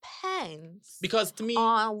saying. depends Because to me,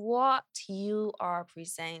 on what you are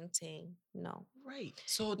presenting. No. right.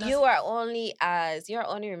 So that's You're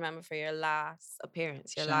only remembered for your last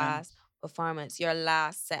appearance, your Shan. last performance, your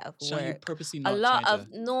last set of Sean, you work. purposely A not lot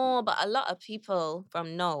trying of but a lot of people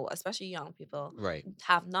from now, especially young people, right.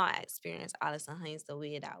 have not experienced Alison Hines the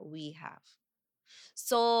way that we have.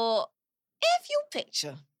 So if you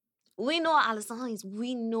picture, we know Alison Hines.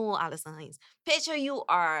 Picture you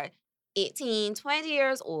are 18, 20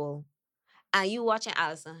 years old, and you watching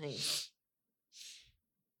Alison Hines.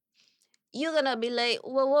 You're gonna be like,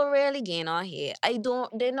 well, what really going on here?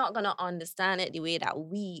 They're not gonna understand it the way that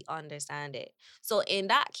we understand it. So in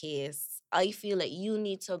that case, I feel like you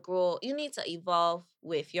need to grow, you need to evolve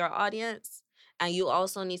with your audience And you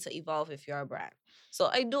also need to evolve with your brand. So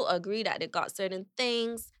I do agree that they got certain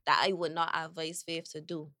things that I would not advise Faith to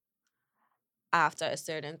do after a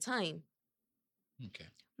certain time. Okay.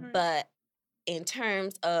 But in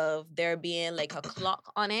terms of there being like a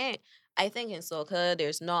clock on it, I think in soca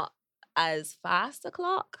there's not as fast a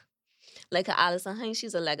clock. Like Alison Hines,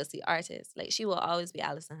 she's a legacy artist. Like she will always be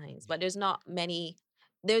Alison Hines. But there's not many.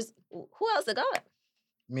 There's who else they got?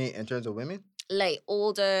 Me, in terms of women? Like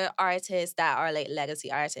older artists that are like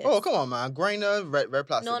legacy artists. Oh, come on, man. Grinder, Red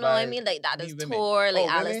Plastic No, Bag. I mean like that I is mean women. tour, like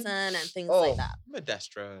Oh, women? Allison and things Oh. like that.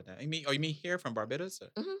 Modestra. You mean here from Barbados?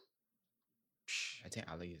 Mhm. I think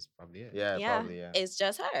Ali is probably it. Yeah, probably, yeah. It's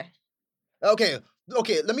just her. Okay,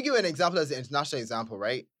 let me give you an example as an international example,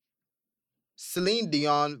 right? Celine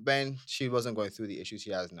Dion, when she wasn't going through the issues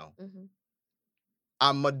she has now. Mm-hmm.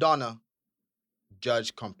 And Madonna,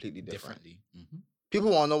 judged completely different. Differently.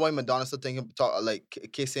 People want to know why Madonna's still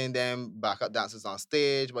kissing them, backup dancers on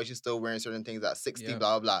stage, why she's still wearing certain things at 60, Yeah.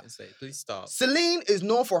 blah, blah, blah. It's like, please stop. Celine is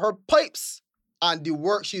known for her pipes and the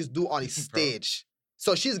work she's do on the stage.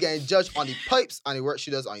 So she's getting judged on the pipes and the work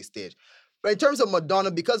she does on the stage. But in terms of Madonna,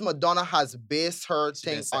 because Madonna has based her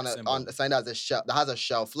thing on a sign that has a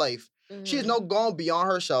shelf life, she's now gone beyond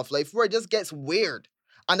her shelf life where it just gets weird.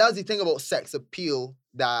 And that's the thing about sex appeal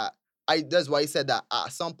that's why I said that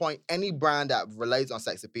at some point, any brand that relies on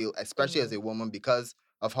sex appeal, especially as a woman, because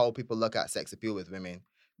of how people look at sex appeal with women,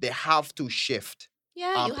 they have to shift.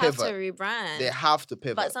 Yeah, you pivot. have to rebrand. They have to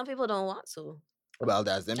pivot. But some people don't want to. Well,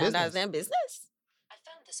 that's their business. That's their business. I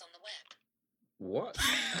found this on the web. What?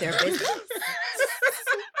 Their business.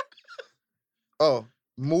 Oh,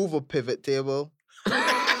 move a pivot table.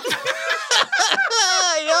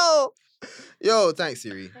 Yo, thanks,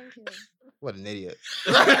 Siri. Thank you. What an idiot.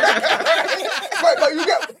 but you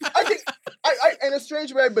get, I think, I in a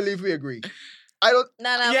strange way, I believe we agree. I don't.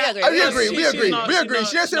 No, Yeah, we We agree. agree. We agree. not- We she's agree. not-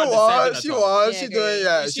 She just she's not was. She dissenting at all. was. We She agree. doing.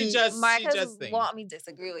 Yeah. She just Marcus think. want me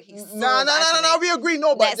disagree with he's so No. passionate. We agree.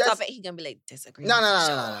 No, but Next just topic, he gonna be like disagree. no. No.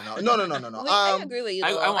 I Um, agree with you.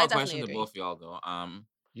 I Though. want a definitely question to agree. both of y'all though.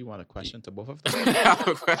 You want a question to both of I them? have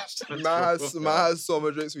a question. to man both of has y'all. so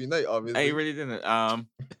much drinks we night. Obviously. I really didn't.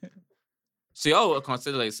 So y'all would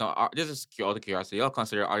consider like some. This is all the curiosity. Y'all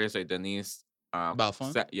consider artists like Denise,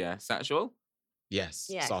 Balfon? sexual, Yes.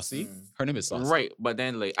 Yes. Saucy. Mm. Her name is Saucy. right? But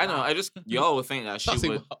then like I don't know. I just y'all would think that she Saucy.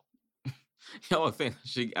 would. Y'all would think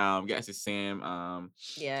she gets the same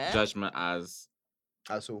Yeah. judgment as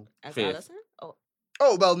That's who. As Faith. Allison? Oh.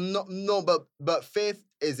 Oh well, no, but Faith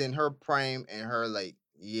is in her prime, in her like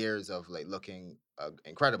years of like looking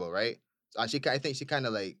incredible, right? And I think she kind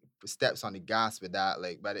of like steps on the gas with that,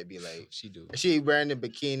 like, but it be like She do. she wearing the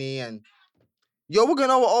bikini and yo, we're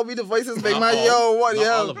gonna all be the voices, big Not man. all. Yo, what? Not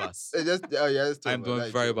Yeah, all of us. It just it's true. I'm man. doing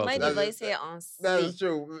That's very true. well My today. device here on That sleep. is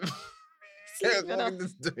true. Sleep, Yeah, you know.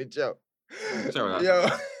 this doing joke. Sorry, Yo,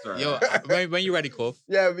 Sorry. Yo, when you ready, Cove?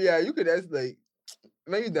 yeah, you could just like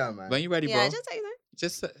when you done, man. When you ready, Yeah, bro? just take that.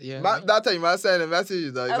 Just Man, when- that time, man, send a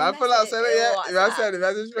message though. A Man, feel out message send it in yet? Man, WhatsApp. send the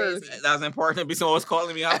message Crazy. first. That was important. Be someone was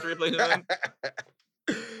calling me after replaying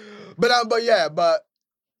it. but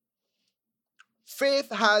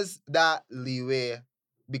Faith has that leeway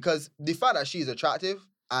because the fact that she's attractive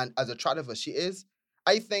and as attractive as she is,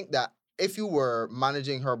 I think that if you were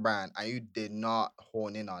managing her brand and you did not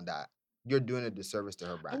hone in on that, you're doing a disservice to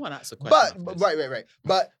her I brand. want to ask a question. But after this. right.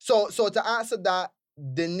 But so to answer that,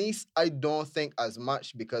 Denise, I don't think as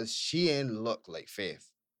much because she ain't look like Faith.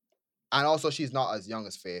 And also she's not as young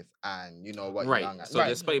as Faith, and you know what Right. young as. So Right.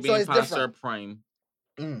 despite So being it's past her different.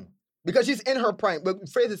 prime, Because she's in her prime, but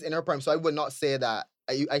Faith is in her prime, so I would not say that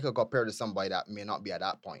I could compare to somebody that may not be at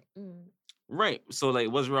that point. Mm. right? So like,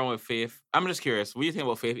 what's wrong with Faith? I'm just curious. What do you think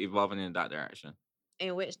about Faith evolving in that direction?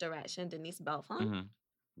 In which direction, Denise Balfon? Mhm.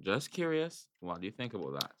 Just curious. What do you think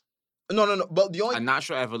about that? No. But the only A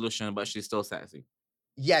natural evolution, but she's still sexy.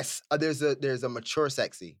 yes, there's a mature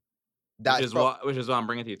sexy. Which is what I'm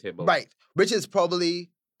bringing to the table. right, which is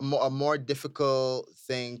probably a more difficult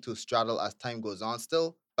thing to straddle as time goes on.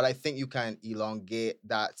 Still, but I think you can elongate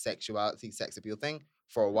that sexuality, sex appeal thing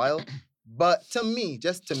for a while. But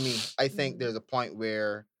just to me, I think there's a point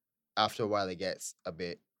where after a while it gets a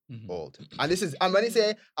bit old. And this is, and when I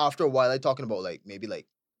say after a while, I'm talking about like maybe like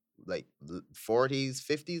 40s,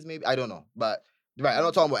 50s, maybe. I don't know. But right, I'm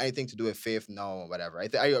not talking about anything to do with Faith, no, whatever.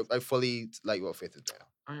 I fully like what Faith is doing.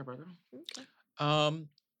 All right, brother. Okay.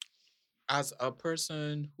 As a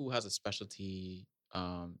person who has a specialty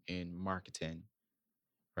in marketing,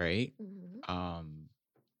 right? Mhm.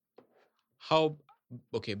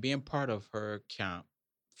 Being part of her camp,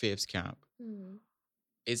 Faith's camp, Mhm.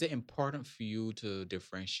 is it important for you to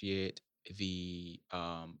differentiate the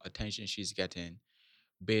attention she's getting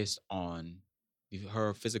based on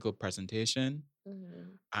her physical presentation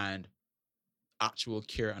Mhm. and actual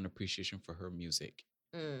care and appreciation for her music.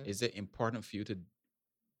 Mm. Is it important for you to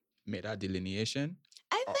make that delineation?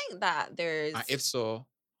 I think that there's. And if so,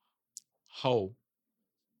 how?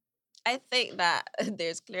 I think that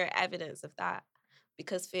there's clear evidence of that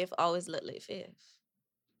because Faith always looked like Faith.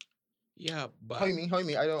 Yeah, but How you mean? How you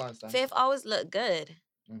mean? I don't understand. Faith always looked good.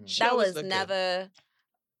 Mhm. she That always was looked good. never.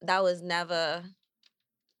 That was never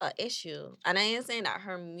a issue. And I ain't saying that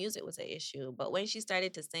her music was an issue, but when she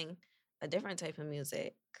started to sing a different type of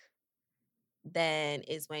music, then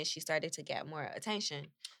is when she started to get more attention.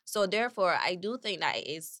 So therefore, I do think that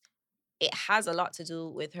it has a lot to do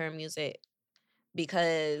with her music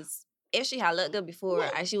because if she had looked good before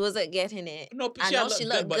Well, and she wasn't getting it, No, but I she know had she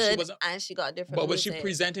looked looked but she good wasn't. and she got different But was she music.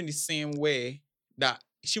 presenting the same way that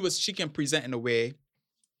she can present in a way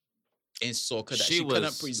in soca that she couldn't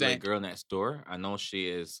was present? like girl next door. I know she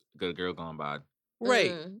is good girl gone bad.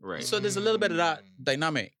 Right. Mm, Right. So there's a little bit of that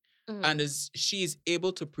dynamic. mhm. And she's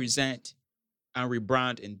able to present and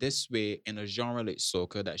rebrand in this way in a genre like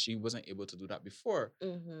soca that she wasn't able to do that before.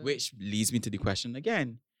 Mhm. Which leads me to the question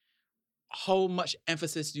again. How much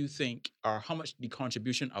emphasis do you think, or how much the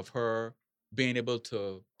contribution of her being able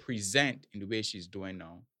to present in the way she's doing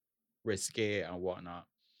now, risque and whatnot,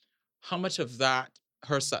 how much of that,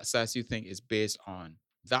 her success, you think is based on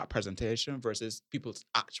that presentation versus people's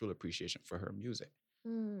actual appreciation for her music?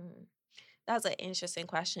 That's an interesting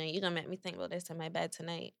question. You're gonna make me think about this in my bed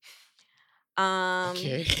tonight.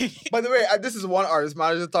 Okay. By the way, this is one artist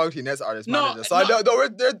manager talking to the next artist No, manager. So I no. don't.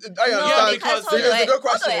 I No, understand. because because it's a good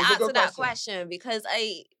question. How do I It's a answer good that question. question? Because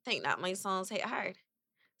I think that my songs hit hard.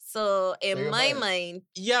 So in you're my biased. mind,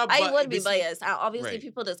 Yeah, but I would be this is- biased. And obviously, Right.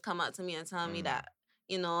 people just come up to me and tell me Mm. that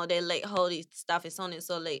they like how this stuff is sounding.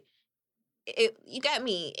 So like, you get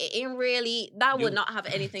me. It ain't really that would You- not have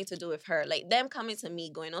anything to do with her. Like them coming to me,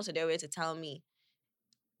 going out to their way to tell me.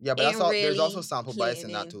 Yeah, but ain't there's also really sample bias in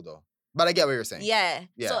playing that in. too, though. But I get what you're saying. Yeah.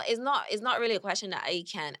 Yeah. So it's not really a question that I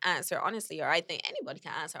can answer honestly, or I think anybody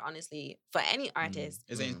can answer honestly for any artist.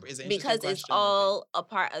 It's Mm. it's an Because interesting it's question, I think. all a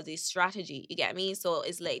part of the strategy. You get me? So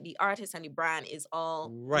it's like the artist and the brand is all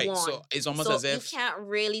Right. one. So it's almost So as if you can't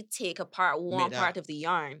really take apart one that- part of the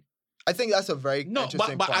yarn. I think that's a very no,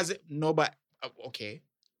 interesting but point. as it no, but okay,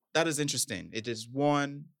 that is interesting. It is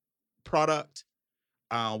one product.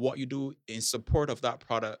 What you do in support of that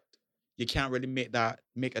product, you can't really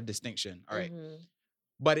make a distinction. All right. Mhm.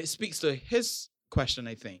 But it speaks to his question,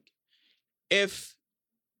 I think. If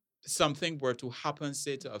something were to happen,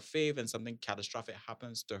 say to a Fave, and something catastrophic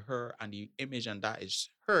happens to her and the image and that is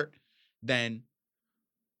hurt, then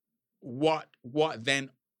what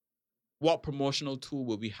promotional tool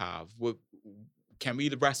will we have? Can we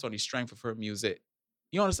rest on the strength of her music?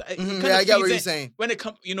 You understand? It Mhm, kinda yeah, I get what feeds you're in- saying. When it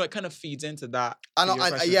comes, it kind of feeds into that. And, to your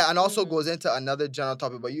and question. yeah, and also Mhm. goes into another general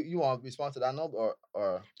topic. But you want to respond to that now, or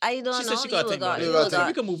I don't She know. said she got to You think about got- it. you gotta So got-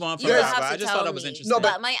 we can move on from You Yes. that. have But to I just tell thought that was me. interesting. No,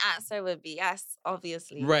 but- But my answer would be yes,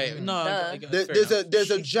 obviously. Right. Mhm. No, Duh. fair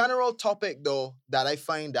there's enough. a general topic though that I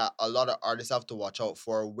find that a lot of artists have to watch out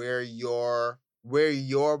for, where your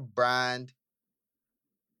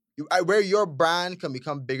brand can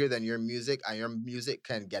become bigger than your music, and your music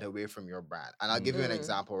can get away from your brand. And I'll give you an Mhm.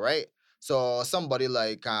 example, right? So somebody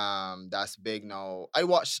like that's big now. I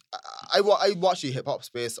watch the hip hop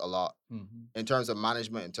space a lot Mhm. in terms of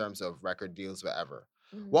management, in terms of record deals, whatever.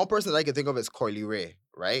 Mhm. One person that I can think of is Coily Ray,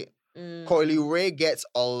 right? Mm. Coily Ray gets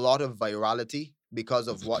a lot of virality because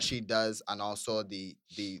of what she does, and also the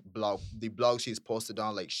blog she's posted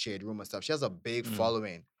on, like Shade Room and stuff. She has a big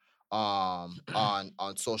following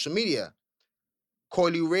on social media.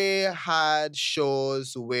 Coily Ray had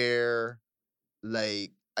shows where,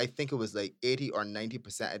 like, I think it was like 80 or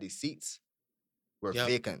 90% of the seats were Yep.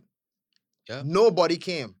 vacant. Yep. Nobody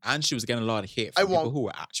came. And she was getting a lot of hate I from people want- who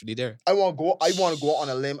were actually there. I want to go on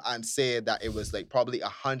a limb and say that it was like probably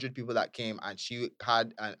 100 people that came, and she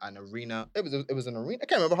had an arena. It was an arena. I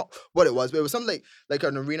can't remember what it was, but it was something like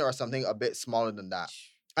an arena or something a bit smaller than that.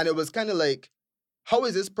 And it was kind of like, how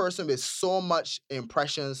is this person with so much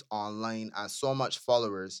impressions online and so much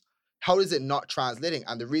followers, how is it not translating?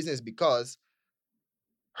 And the reason is because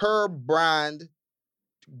her brand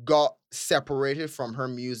got separated from her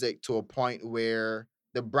music to a point where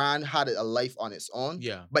the brand had a life on its own,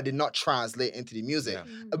 Yeah. but did not translate into the music. Yeah.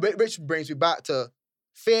 Mhm. Which brings me back to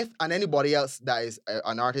Faith and anybody else that is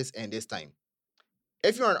an artist in this time.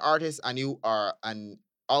 If you're an artist and you are and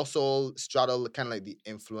also straddle kind of like the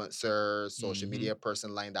influencer, social Mhm. media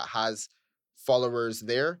person line that has followers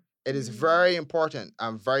there, it is Mhm. very important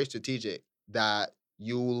and very strategic that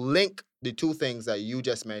you link the two things that you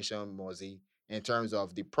just mentioned, Mosey, in terms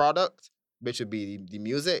of the product, which would be the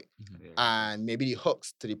music, and maybe the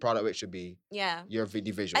hooks to the product, which should be the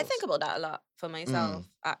visuals. I think about that a lot for myself,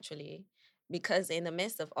 actually. Because in the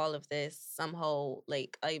midst of all of this, somehow,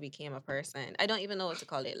 like, I became a person. I don't even know what to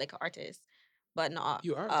call it, like an artist. But not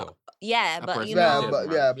You are though. Yeah, A but you personality.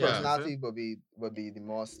 know, personality would be the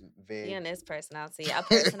most vague. yeah, this personality, a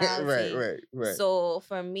personality. right. So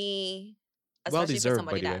for me, Well especially for deserved,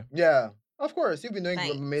 somebody by the that, way. Yeah, of course, you've been doing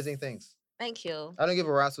Thanks. amazing things. Thank you. I don't give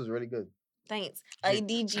a rat's was really good. Thanks.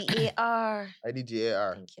 IDGAR.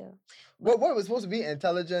 IDGAR. Thank you. What was supposed to be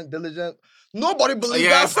intelligent, diligent? Nobody believes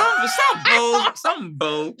Yeah, that. some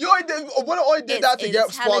bull. You already did. What I already did that to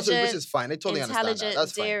get sponsors, which is fine. They totally understand that. Intelligent,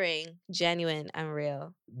 That's fine. daring, genuine, and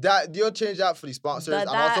real. That you'll change that for the sponsors. But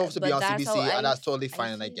I'm also that- supposed to be but on that's CBC, how and that's totally I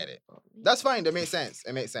fine, and I feel get it. about me. That's fine. That makes sense.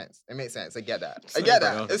 It makes sense. I get that. I Sorry, get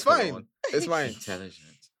but that. I'll It's put fine. on. It's fine. Intelligent.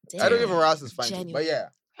 I don't give a Daring, rat's is fine. Too. But genuine. yeah.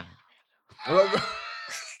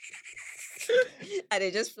 And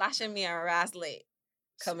they just flashing me and Ras like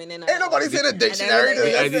coming in. Ain't nobody saying a dictionary.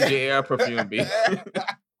 IDGAR perfume be.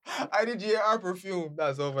 IDGAR perfume.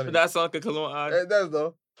 That's so funny. That's all good cologne ad. It does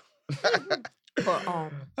though. For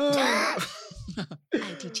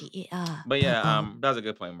IDGAR. But yeah, that's a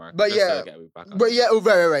good point, Mark. But Just yeah, to get me back on But track. yeah,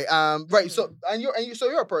 right. Right. So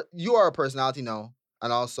you are a personality now,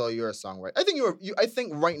 and also you're a songwriter. I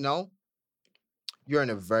think right now you're in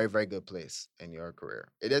a very, very good place in your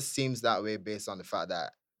career. It just seems that way based on the fact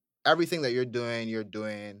that everything that you're doing,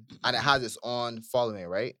 and it has its own following,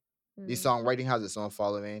 right? The songwriting has its own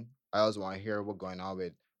following. I always want to hear what's going on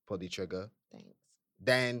with Pulldetrigga. Thanks.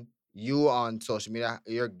 Then you on social media,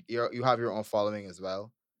 you have your own following as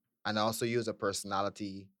well, and also you as a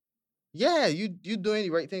personality. Yeah, you doing the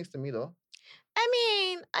right things to me though. I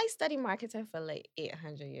mean, I studied marketing for like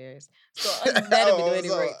 800 years, so I better be doing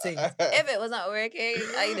the right things. If it wasn't working,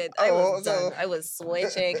 I was done. I was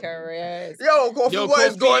switching careers. Yo, Kofi, what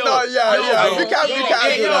is Kofi, going yo. on? Yeah, Yo, yeah. yo, We can't yo, do yo, that. Are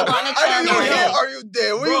you yo. here? Are you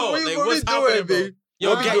there? Bro, We like, what what's we happening, doing, bro? B? Yo,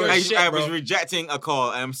 What we get doing? your shit, I was bro. rejecting a call.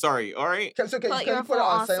 I'm sorry. All right. Can Put you your put it phone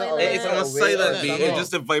on on silent? or silent. It's put it on away or silent, B. something? It's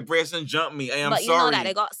just the vibration jumped me. I am But you sorry. know that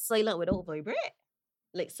it got silent without vibrate.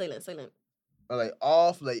 Like silent. Or like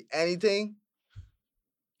off, like anything.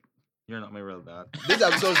 You're not my real dad. This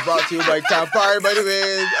episode is brought to you by Campari, by the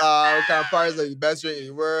way. Campari is like the best drink in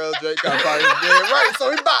the world. Drink Campari today. Right, so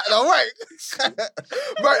we back now, right?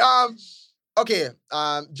 Right, okay,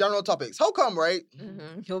 general topics. How come, right?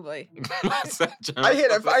 Oh boy. I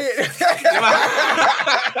hate it.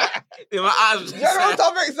 General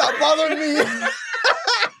topics are bothering me.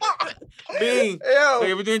 Being, Yo.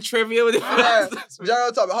 like, we're doing trivia with Yeah,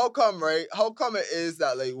 general topic. How come, right? How come it is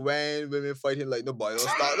that like when women fighting, like the boy don't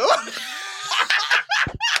start no?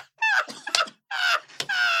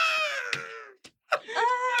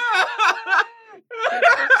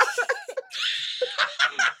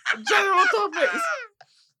 General topics.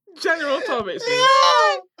 General topics. Real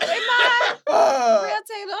Uh,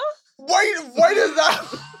 Taylor. why does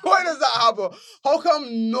that happen? How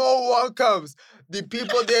come no one comes? The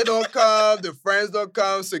people there don't come. The friends don't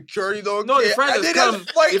come. Security don't No, care. the friends and has they come.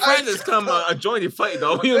 just fight The friends until- has come join the fight,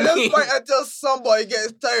 though. What do They you just mean? fight until somebody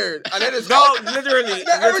gets tired, and then it's No, literally,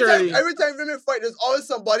 Yeah, literally. every time women fight, there's always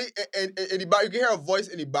somebody in the back. You can hear a voice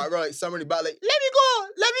in the background, like somebody in the back, like, let me go.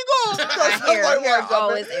 Because somebody Hair wants something.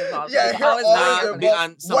 always involved. Yeah, It's hair always always not involved.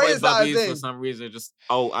 And Why somebody is that a bubbies thing? for some reason just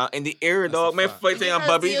in the air, That's a dog. My fact. fighting and Because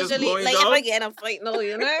bubby just usually, blowing like, if dog. I get in a fight, no,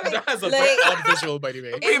 you know. That's a Like- very odd visual, by the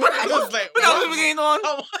way. Okay, but I was like, but that was going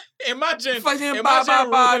on. Imagine Fighting bad, bad,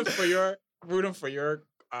 bad. rooting for your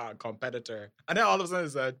competitor, and then all of a sudden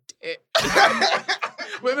it's a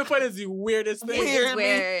women fight is the weirdest thing. Weird. It's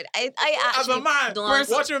weird. I As a actually man, don't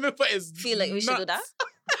watching women fight is feel like we should do that.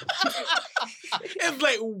 nuts. It's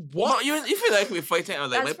like What? what? You feel like we're fighting, and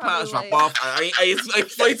like That's my pants probably drop why. off, and I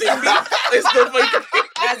fighting me. It's still fighting.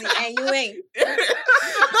 And you ain't.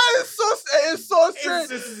 That is so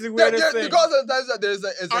strange. It's just the weirdest thing. Because sometimes that there's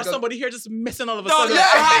it's Or like somebody here just missing all of a No, sudden. yeah,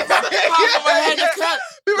 half of my head just cut.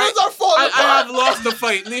 people Like, start falling I apart. have lost the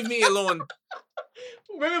fight. Leave me alone.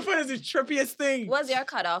 Women fight is the trippiest thing. What's your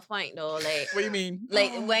cutoff point though? Like, What do you mean?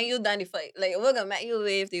 like when you done the fight, like we're gonna make you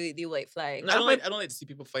wave the white flag. I don't like to see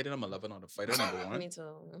people fighting. I'm a lover, not a fighter. Number one. Me too.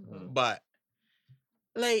 Mhm. But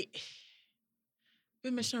like,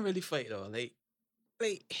 women shouldn't really fight though. Like,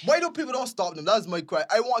 Why do people don't stop them? That's my question.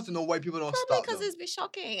 I want to know why people don't Probably stop because them. it's be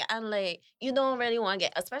shocking and like you don't really want to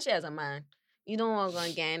get, especially as a man, you don't want to go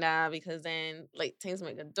and get in that because then like things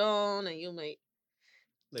might go down and you might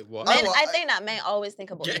Like what? Men, I think that men always think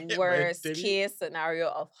about Get the it, worst man, did case scenario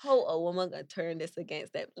of how a woman gonna turn this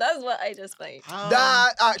against them. That's what I just find.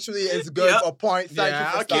 That actually is good Yep. for point. Thank you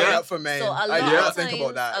Yeah, for okay. starting up for men. So a lot I did of not times, think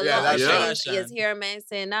about that. a Yeah, lot that's of true. times true. is hear men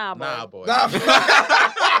say, nah, boy. Nah, boy. Nah.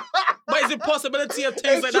 But it's a possibility of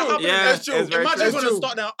things It's like true. that happening. Yeah, It's true. it's very Imagine It's going to true.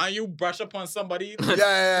 start down and you brush up on somebody. Yeah,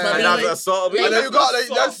 yeah, But And yeah. we- that's assault. And then you got like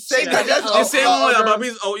just say Yeah. that. That's You You say more girl. about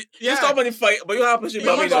Bobby's. Oh, you Yeah. stop when you fight, but you happen to You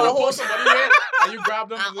Bobby's. Bobby's got a gonna whole- pull somebody in and you grab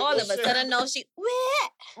them. And all of a sudden, now she,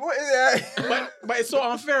 wet. What is that? But it's so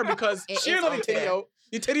unfair because It she is didn't know the titty unfair. out.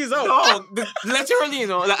 The titty's out. No, literally, you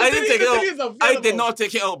know, like I didn't take it out. I did not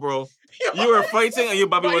take it out, bro. You were fighting and your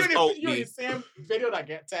Bobby But was out. you're me. the same video that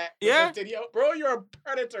get tagged. Yeah. Titty out. Bro, you're a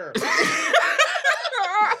predator.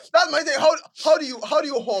 That's my thing. How do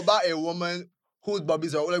you hold back a woman whose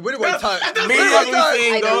bobbies are like? Where do I turn? Me, Where do what I we turn?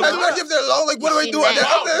 saying, I don't dog? know. Especially if they're long, like what do I She do? And then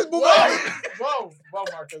meant- after this, move on. Whoa,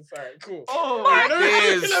 Marcus. Sorry, cool. Oh, Let me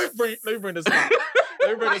days. bring this back. Let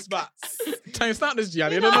me bring this back. Time stop this,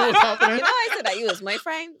 Gianni. You You don't know what's You happening. know I said that you was my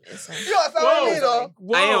friend. Listen. You know what I mean, though?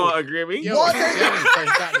 I don't agree with you. Yo, One thing- Gianni, time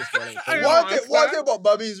stop this, bro. Like, I One know, thing, I'm one fine. thing about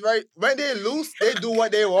bubbies, right? When they loose, they do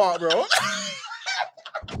what they want, bro.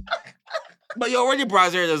 But you already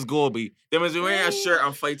browser this Goldie. They was wearing a shirt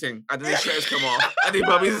and fighting, and then the shirts come off, and the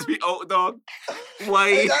Bobby's be out, dog.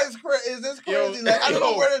 Why? That's crazy. Is this Yo, crazy? Like I don't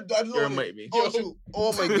know yo. where to. I don't know You where to- might be. Oh Yo. shoot!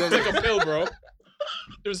 Oh my take goodness! a pill, bro.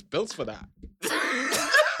 There's pills for that.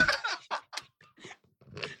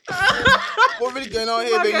 What really going on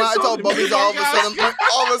here, Might big get man? I soft, told big bubbies man, all of a guys. sudden,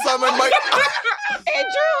 all of a sudden, might,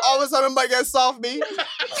 Andrew. all of a sudden, might get soft, me.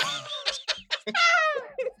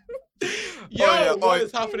 Yo, yeah, what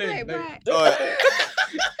is happening? Right, Like, right. Oh,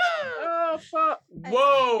 Oh fuck!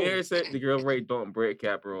 whoa! Here's it. The girl right don't break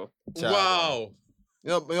cap, bro. Child, Wow. you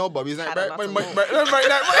know, bubbies ain't Had a right. lot Might, of might, love. might, might,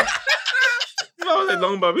 might, No, they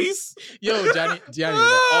long Bobbies. Yo, Gianni,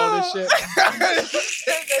 like, all this shit.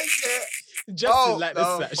 Just Oh, to like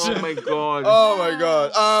no. this Oh section. my god. Oh my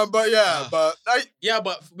god. But yeah, Ah. but I, Yeah,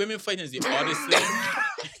 but women fighting is the oddest thing.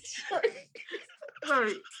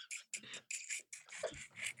 Sorry.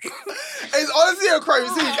 it's honestly a crime. You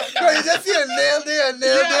see, bro, you just see a nail there, a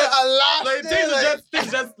nail Yeah. there, a lash Like there.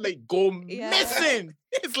 things just like go Yeah. missing.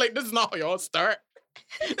 It's like this is not how y'all start.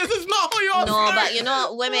 This is not how y'all No, start. but you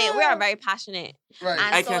know, women, we are very passionate. Right.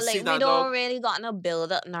 And I so, can like, see we that, don't dog. really got no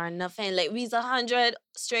build up nor nothing. Like, we's 100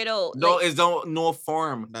 straight out. No, like, it's no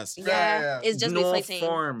form. That's Yeah. it's just No be fighting.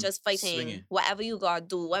 form. Just fighting. Swinging. Whatever you gotta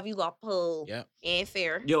do, whatever you gotta pull. yeah. Ain't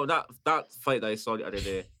fair. Yo, that fight that I saw the other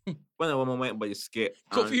day, when a woman went by the skit,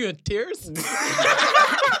 Go for you in tears.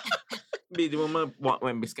 be the woman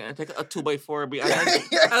went biscuit and take a 2x4, be and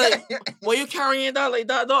like, why you carrying that like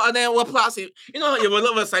that though? And then what plastic? You know, you would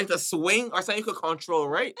love a sign to swing or something you could control,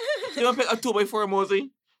 right? You want to pick a 2x4,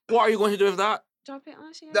 Mosey? What are you going to do with that? Drop it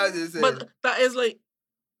on shit. That is it. But that is like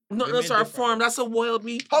not Women necessarily different, form. though. That's a wild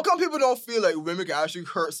beast. How come people don't feel like women can actually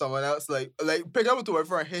hurt someone else? Like pick up to a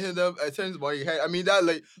friend, hitting them, turns body head. I mean that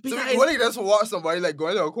like. So Because- when you just watch somebody like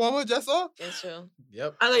going to a Cuomo just so. It's true.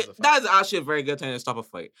 Yep. And like that's a fact. that is actually a very good time to stop a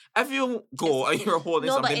fight. If you go and you're holding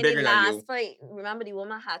No, but something in the bigger than last you, fight, remember the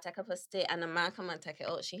woman had to take up a stick and the man come and take it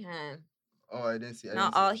out she hand. Oh, I didn't see. I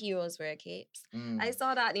Not didn't all see. heroes wear capes. Mm. I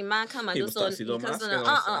saw that the man come and He do was something. tuxedo He comes mask in and and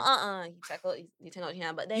all he take out his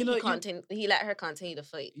hand, but then You know, he you- continue. He let her continue to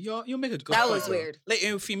fight. You make a good That point, was though. weird. Like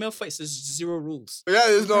in female fights, there's zero rules. Yeah,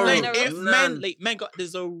 there's no. Like no rule. if None. men got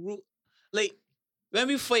there's a rule. Like when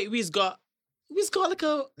we fight, we's got like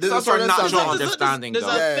a There's Some sort of natural something. understanding, There's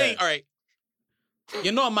though. a Yeah. thing. All right.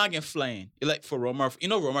 You know a man getting flying. You like for Roma. You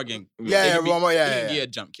know Roma getting. Yeah, yeah, Roma, yeah, he yeah, can yeah. get a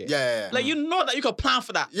jump kick. Yeah. Like you know that you can plan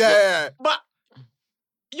for that. Yeah, yeah. But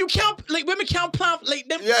you can't like women can't plan like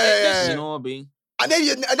them. Yeah, like, yeah, this- you know what, B? And then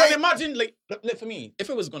you. And And then, imagine like for me, if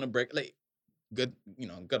it was gonna break, like good,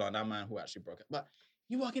 good on that man who actually broke it. But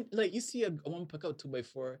you walk in, like you see a woman pick up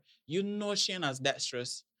 2x4, you know she ain't as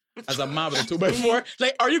dexterous as a man with a 2x4.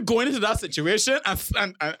 Like, are you going into that situation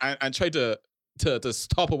and try to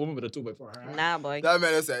stop a woman with a 2x4? Nah, boy. that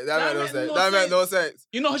made no sense. That made no made sense. no That made no sense. sense.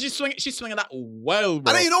 You know how she's swinging that well,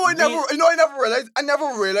 bro. And then I never realized. I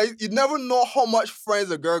never realized. You never know how much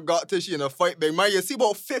friends a girl got till she in a fight, big man. You see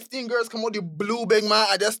about 15 girls come out the blue, big man,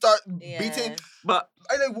 and just start beating. But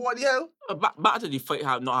I like, what the hell? back to the fight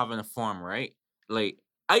not having a form, right? Like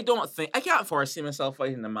I can't foresee myself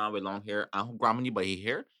fighting a man with long hair and grabbing you by his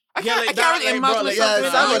hair. I Yeah, can't, like I that, can't really like, bro, imagine like, myself yeah,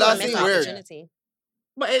 doing some that. of that Missed seem weird. opportunity.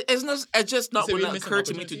 But it's just not Is it going really to missing occur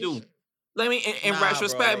to me to do. opportunity? Like, I mean, in Nah,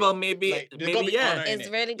 retrospect, bro, like- well, maybe like, there's gotta be yeah. honor in It's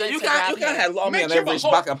it. really good You to can't grab hair. have long Men hair and care then reach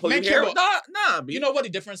about back and pull men your care hair. about- Nah, B. You know what the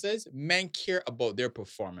difference is? Men care about their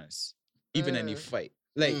performance, even in the fight.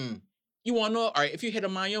 Like, Mm. You want to know, all right, if you hit a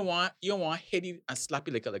man, you want hit him and slap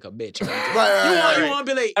you like a bitch. Right? Right. You want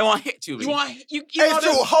to be like, I want to hit you. you want, you It's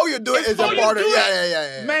know true. How you do it it's is how you important. do it.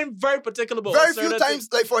 Yeah. Men very particular about Very few certain times,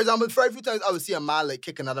 like for example, very few times I would see a man like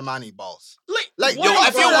kick another man in the balls. Like what yo, the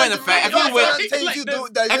if you fuck? win a fight, if you win- things like you this. do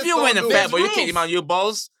that If just you win don't a do. fat boy, you rules. kick him on your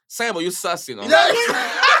balls. Say about you sus, you know. Yeah.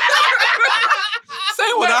 Say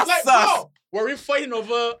what that's like, sus. bro, were we fighting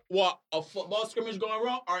over what, a football scrimmage going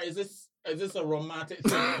wrong, or is this a romantic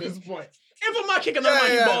thing at this point? If a man kicking another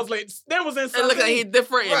man in balls, like that was insane. And look at he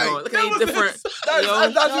different, you know. Right. Look at he different. That's you know?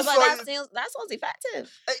 No, just but so that sounds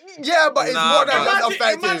effective. yeah, but it's Nah, more than bro. just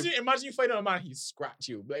effective. Imagine you fighting a man, he scratch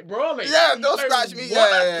you, like bro, like Yeah, don't like, scratch me. what?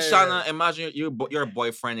 Yeah. Shauna, imagine your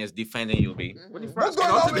boyfriend is defending you, B. What the fuck? What's going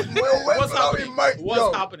on with What's happening?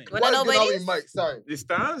 What's happening? What I know, going on ladies? with Mike? Sorry. The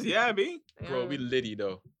stands? Yeah, B. Bro, we litty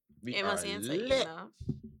though. We It are must answer, you lit. know.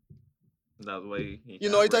 That's why You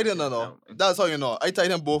know, I tighten no. That's how you know. I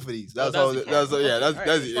tighten both of these. That's Oh, how. that's the That's camera. yeah. That's All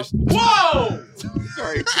that's right. the issue. Whoa!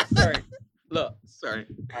 Sorry. Look, Sorry.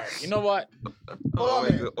 all right. You know what?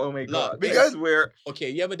 Oh my Look, god. because- I swear. Okay,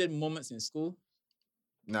 you ever did moments in school?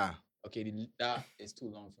 Nah. Okay, that is too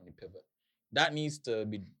long from the pivot. That needs to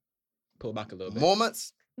be pulled back a little bit.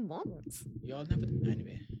 Moments. Moments. Y'all never did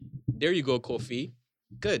anyway. There you go, Kofi.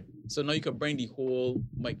 Good. So now you can bring the whole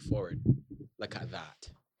mic forward. Look at that.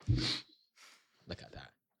 Look at that.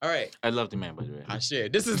 All right. I love the man, by the way. I share.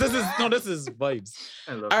 This is vibes.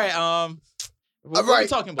 I love All right. What are we Right.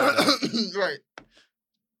 talking about now? Right.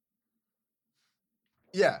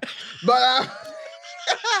 Yeah. But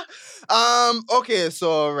okay,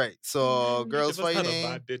 so right. So girls Just had a fighting.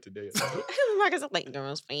 bad day today. Marcus is like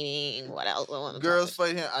girls fighting. What else? I want to Girls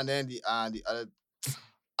fighting, and then the other.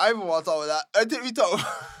 I even want to talk about that. I think we talk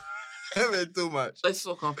a bit too much. That's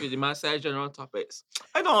so confusing. My side general topics.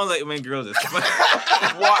 I don't like when girls is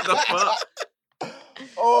what the fuck?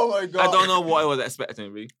 Oh my god. I don't know what I was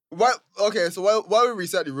expecting, B. What? Okay, so while we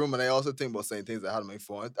reset the room, and I also think about saying things I had on my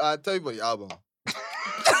phone. I'll tell you about the album.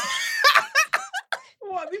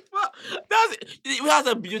 What the fuck? We had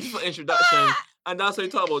a beautiful introduction, and that's how you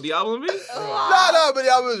talk about the album, B. No, but the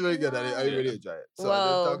album is really good. I really enjoy it. So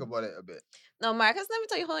Whoa. let's talk about it a bit. No, Marcus, let me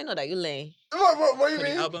tell you how I know that you lame. What do you For the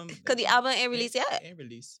mean? album. Because the album ain't released yet. Ain't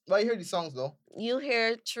released. But I hear the songs though. You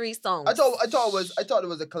hear 3 songs. I thought it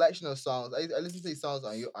was a collection of songs. I listened to these songs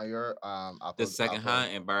on your Apple. The second Apple.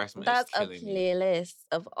 hand embarrassment That's is a killing me. playlist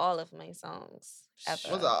of all of my songs ever.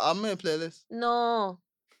 What's that? I'm in a playlist. No.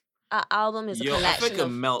 An album is a Yo, if I collection could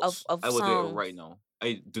of, melt, of I would do songs. it right now.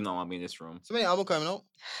 I do not want to be in this room. So many album coming out.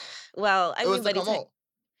 Well, I It was mean, to by the come time... out.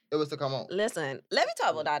 It was to come out. Listen, let me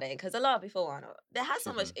talk about that then, because a lot of people want to. There has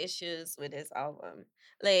so much issues with this album.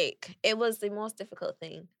 Like, it was the most difficult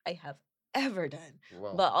thing I have ever done,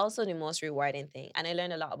 Wow. but also the most rewarding thing. And I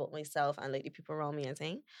learned a lot about myself and like the people around me and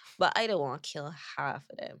thing. But I don't want to kill half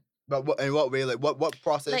of them. But in what way? Like what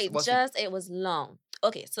process? Like, what's it was long.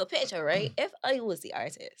 Okay, so picture, right? If I was the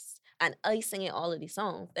artist and I singing all of these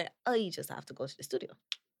songs, then I just have to go to the studio.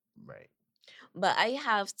 right. But I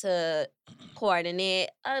have to coordinate.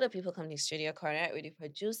 Other people come to the studio, coordinate with the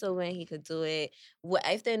producer when he could do it.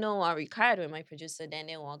 If they know I record with my producer, then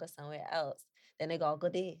they want to go somewhere else. Then they go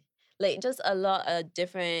there. Like, just a lot of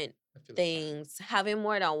different things. Having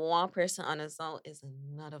more than one person on a song is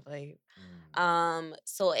not a vibe.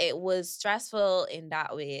 So it was stressful in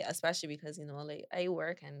that way, especially because, you know, like I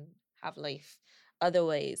work and have life other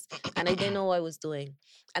ways. And I didn't know what I was doing.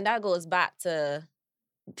 And that goes back to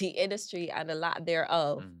the industry and the lack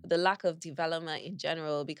thereof, the lack of development in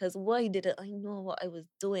general, because why didn't I know what I was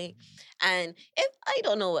doing? And if I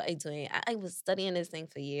don't know what I'm doing, I was studying this thing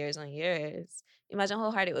for years and years. Imagine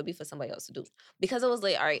how hard it would be for somebody else to do. Because it was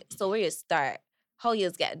like, all right, so where you start? How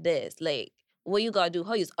you get this? Like, what you gotta do?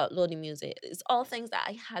 How you upload the music? It's all things that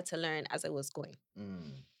I had to learn as I was going.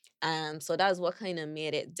 So that's what kind of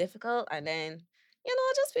made it difficult. And then, you know,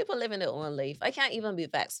 just people living their own life. I can't even be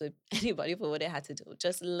vexed with anybody for what they had to do.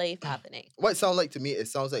 Just life happening. What it sounds like to me, it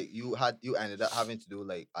sounds like you ended up having to do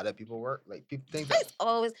like other people work, like people things. That,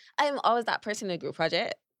 I'm always that person in a group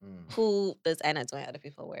project who does end up doing other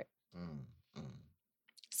people work.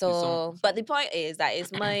 So, but the point is that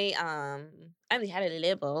it's my I'm the head of the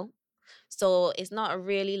label, so it's not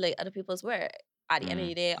really like other people's work. At the end of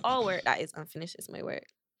the day, all work that is unfinished is my work,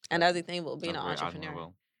 and that's the thing about being an entrepreneur.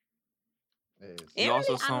 Admirable. It's You really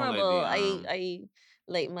also sound like admirable. the, I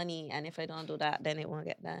like money, and if I don't do that, then it won't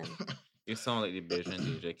get done. You sound like the Vision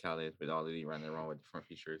DJ Khaled with all of the running around with different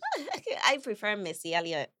features. I prefer Missy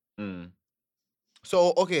Elliott.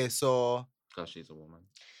 So okay, so Because she's a woman.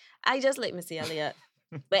 I just like Missy Elliott.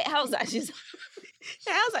 But it helps that she's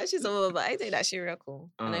a woman, but I think that she's real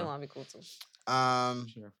cool. And I want to be cool too.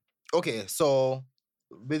 Sure. Okay, so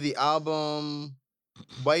with the album,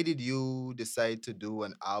 why did you decide to do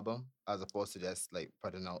an album as opposed to just like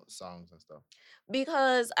putting out songs and stuff?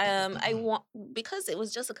 Because I want, because it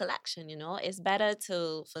was just a collection, you know. It's better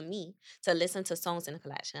to, for me, to listen to songs in a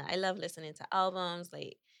collection. I love listening to albums.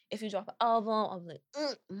 Like if you drop an album, I'm like,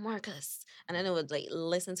 Marcus, and then I would like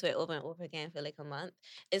listen to it over and over again for like a month.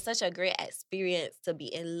 It's such a great experience to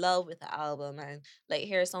be in love with the album and like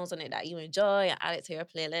hear songs on it that you enjoy and add it to your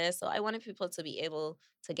playlist. So I wanted people to be able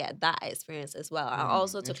to get that experience as well, and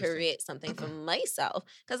also to Interesting. create something for myself,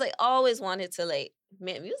 because I always wanted to like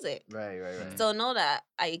make music. Right, right, right. So know that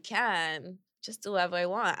I can just do whatever I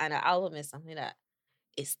want, and an album is something that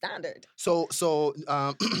is standard. So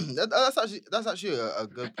that's actually a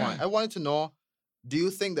good point. I wanted to know, do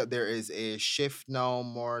you think that there is a shift now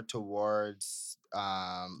more towards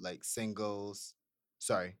like singles?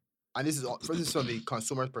 Sorry, and this is from the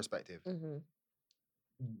consumer perspective. Hmm.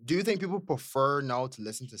 Do you think people prefer now to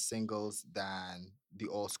listen to singles than the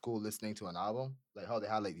old school listening to an album? Like how they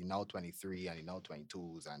had like the Now 23 and the Now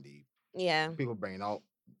 22s and the Yeah, people bringing out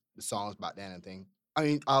the songs back then and thing. I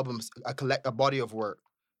mean, albums, a body of work.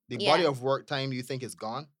 The body Yeah. of work time, you think is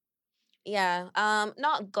gone? yeah.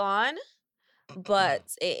 Not gone, but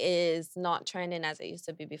it is not trending as it used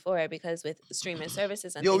to be before, because with streaming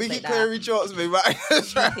services and Yo, things we like can clearly that. reach me,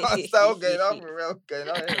 but I'm still getting up for real. Getting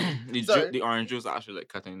up here. Sorry. The orange juice actually like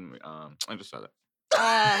cutting. I just said it.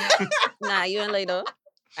 Nah, you ain't late though.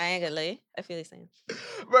 I ain't gonna lie. I feel the same.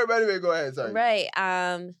 Right, but anyway, go ahead. Sorry. Right.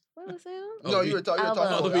 What was I on? No, Oh, you were talking album.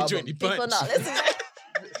 about Oh, the we album. joined the People bunch. not listening.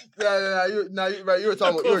 Yeah, you were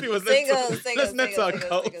talking about. Kofi was Singles, let's not talk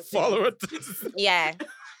about follower. Yeah.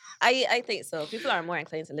 I think so. People are more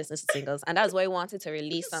inclined to listen to singles. And that's why I wanted to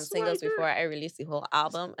release some singles before I released the whole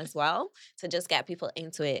album as well, to just get people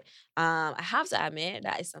into it. I have to admit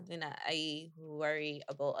that is something that I worry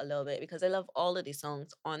about a little bit, because I love all of the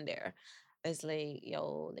songs on there. It's like,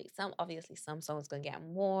 yo, like some songs gonna get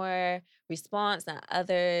more response than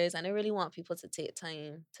others. And I really want people to take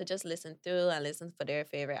time to just listen through and listen for their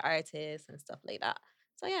favorite artists and stuff like that.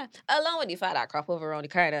 So yeah, along with the fact that I crop over on the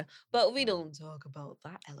corner, but we don't talk about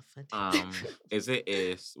that elephant.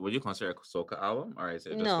 Would you consider a soca album, or is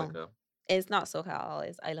it just No. like a It's not soca at all.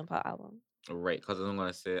 It's island pop album. right? Because I'm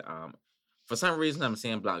gonna say for some reason I'm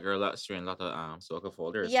seeing Black Girl Luxury in a lot of soca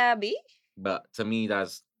folders. Yeah, B. But to me,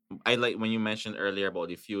 I like when you mentioned earlier about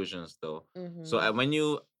the fusions though. So when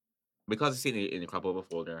you, because it's in the crop over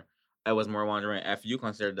folder, I was more wondering if you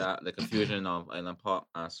consider that like a fusion of island pop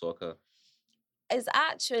and soca. It's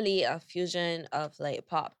actually a fusion of like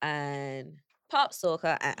pop,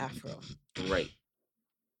 soca, and Afro. Right.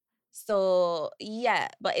 So yeah,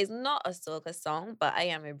 but it's not a soca song, but I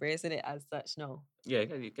am embracing it as such. No. Yeah,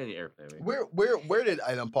 get the airplay. Right? Where did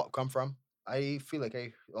island pop come from? I feel like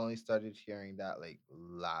I only started hearing that like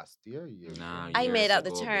last year. Nah, I years made up the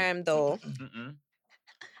ago, but- term though. Mm-mm.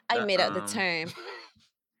 I That, made up the term.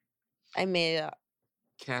 I made it up.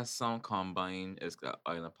 Cast song combined is the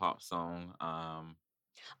island pop song.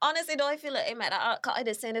 Honestly, though, I feel like I made that up. 'Cause I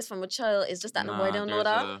did say this from a child. It's just that the boy nah, don't know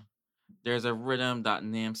that. There's a rhythm that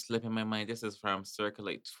name slip in my mind. This is from circa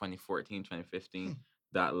like 2014, 2015.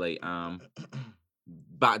 That like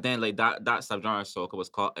back then like that subgenre of soca was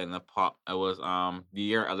called island pop. It was the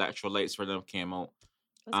year Electrolytes rhythm came out.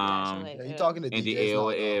 What's the actual, Yeah, like, you talking to In the DJs now,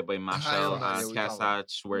 AOA though. by I Machel don't know, yeah, and we talking about.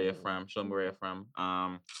 Cassage, where you from? Show me where you're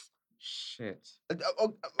from. Shit.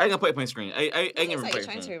 Oh, I can put it on my screen. I It's can like put you're it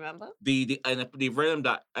trying on to remember. the rhythm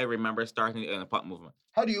that I remember starting in the pop movement.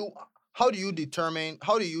 how do you determine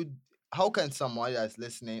how can someone that's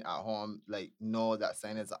listening at home like know that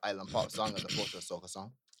saying is an island pop song as opposed to a soca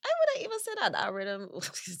song? I wouldn't even say that rhythm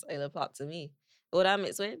is island pop to me. What I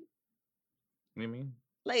mix with? You mean?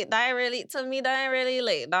 Like that ain't really, to me, that ain't really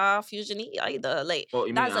like that fusion-y either. Like Oh,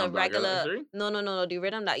 you that's mean a Black Girl regular. Luxury? No. The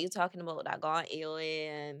rhythm that you talking about that gone AOA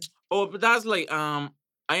and Oh, but that's like I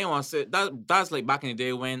ain't want to say that's like back in the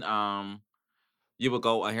day when you would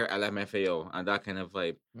go and hear LMFAO and that kind of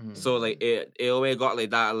vibe. So like it always got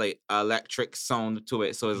like that like electric sound to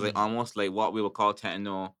it. So it's like almost like what we would call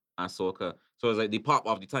techno and soca. So it's like the pop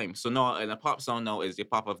of the time. So no, and the pop sound now is the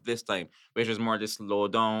pop of this time, which is more this slow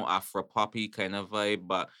down Afro poppy kind of vibe,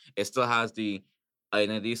 but it still has the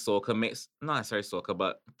identity soca mix, not necessarily soca,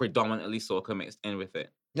 but predominantly soca mixed in with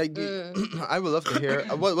it. Like I would love to hear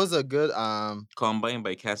what was a good Combined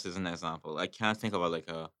by Cass is an example. I can't think of like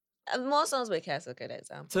a. most songs with Cass are good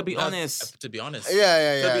example. To be honest, To be honest.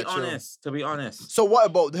 yeah, true. to be honest. So what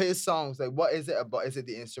about his songs? Like what is it about? Is it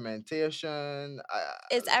the instrumentation?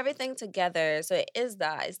 It's everything together. So it is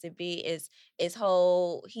that. It's the beat. Is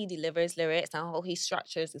how he delivers lyrics and how he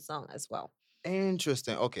structures the song as well.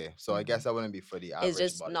 Interesting. Okay, so I guess that wouldn't be for the average. It's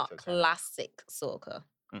just body not to kinda- classic soca.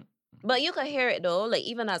 Mm. But you could hear it though, like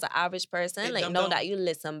even as an average person, It like dumb know down. that you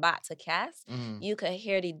listen back to Cass, Mhm. you could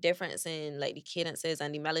hear the difference in like the cadences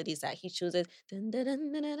and the melodies that he chooses.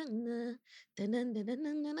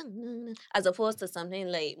 As opposed to something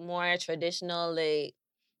like more traditional, like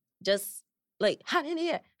just like hot in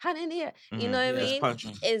here, hot in here. You know what I Yeah. It's mean?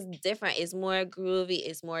 punchy. It's different. It's more groovy.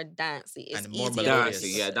 It's more dancey. It's And more easier. melodious.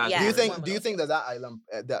 Dancey, yeah, that's Do you Yeah, it's think? more Do you think melodious.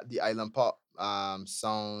 that the island pop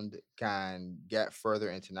sound can get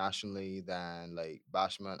further internationally than like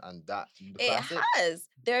Bashment and that? The It classic? has.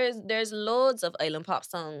 There's loads of island pop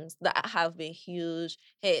songs that have been huge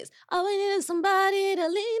hits. All we need is somebody to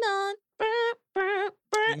lean on. Brr, brr,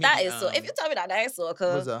 brr. You mean That the, is so. If you tell me that is What's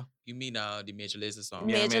soca, that? You mean the Major Lazer song?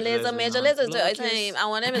 Yeah, Major Major Lazer, Lazer, Major huh? Lazer, Blow I Kiss. think I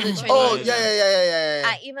want him as a train. Oh Yeah.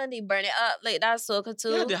 yeah. And even they burn it up like that's soca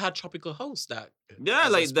too. Yeah, they had Tropical House that. Yeah, as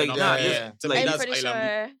a like, spin-off. nah, yeah. To me, I'm that's pretty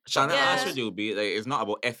island. sure. Shana Yeah. answered you, be like, it's not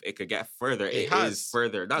about if it could get further. It It has. is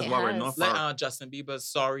further. That's It why we're has. known for. Like Justin Bieber,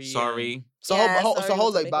 Sorry. Sorry. So Yeah, how sorry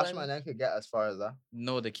was a like big Bashment one. then could get as far as that?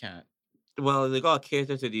 No, they can't. Well, they gotta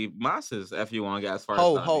cater to the masses if you want to get as far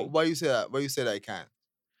as that. How? be. Why you say that? Why you say that I can't?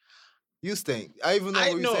 You stink. I even know I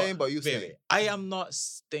what know, you're saying, but you baby, stink. I am not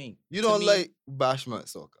stink. You To don't me, like Bashment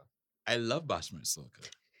soca. I love Bashment soca.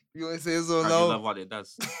 You want to say so Or do you now? love what it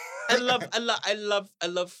does. I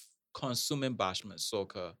love consuming Bashment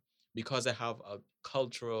soca because I have a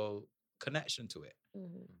cultural connection to it.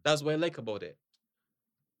 Mhm. That's what I like about it.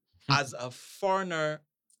 As a foreigner,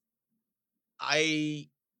 I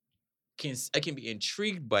can be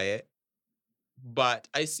intrigued by it, but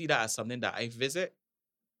I see that as something that I visit,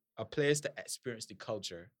 a place to experience the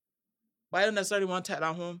culture. But I don't necessarily want to take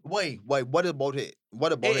that home. Wait. What about it?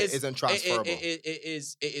 What about it isn't transferable? It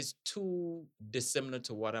is too dissimilar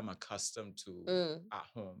to what I'm accustomed to Mm. at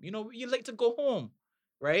home. You know, you like to go home,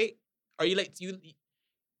 right? Or you like to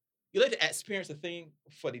experience a thing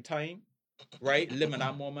for the time, right? Live in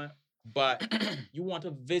that moment, but you want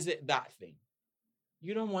to visit that thing.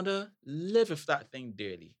 You don't want to live with that thing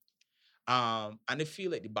dearly. And I feel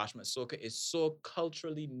like the Bashment soca is so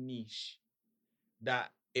culturally niche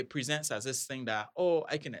that it presents as this thing that, oh,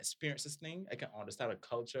 I can experience this thing, I can understand a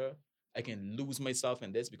culture, I can lose myself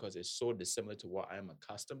in this because it's so dissimilar to what I'm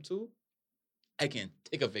accustomed to. I can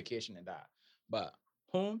take a vacation in that. But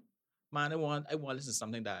home, man, I want to listen to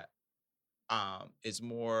something that is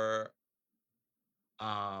more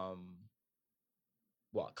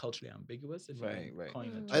culturally ambiguous, if Right, you right. coin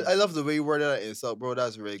a Mhm. term. I love the way you worded that insult, bro.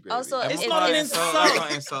 That's really great. Also, really. It's it not an is- insult. That's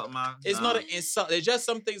not insult, man. It's Nah. not an insult. It's just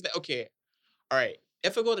some things that, okay, all right,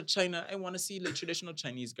 if I go to China, I want to see like traditional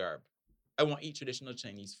Chinese garb. I want to eat traditional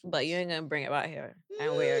Chinese food. But you ain't gonna bring it back here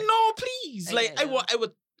and wear. No, please. I Like get you. I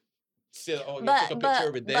would say, oh, you take a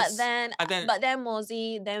picture with this. But then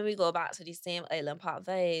Mosey, then we go back to the same island pop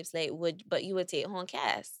vibes. Like you would take home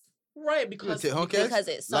cast Right, because take home cast? because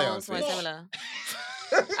it Lion sounds more face. similar.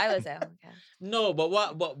 I would say home cast. No, but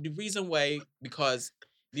the reason why, because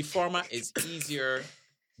the format is easier,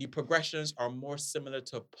 the progressions are more similar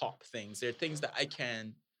to pop things. They're things that I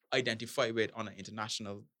can identify with on an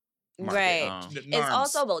international market. Right. The It's norms.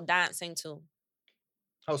 also about dancing too.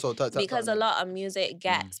 Also, Because a lot of music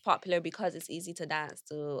gets popular because it's easy to dance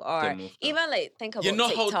to, or move to. even like think about You know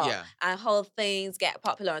how- TikTok yeah. and how things get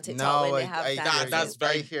popular on TikTok No, when they I- have I dances. hear That's you.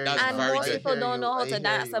 very- I hear that's you. And very most good. people don't know how to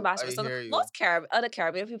dance to bashment. I So hear you. most other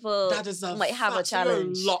Caribbean people That is a might have a fact. So you're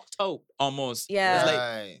challenge. locked out almost. Yeah. It's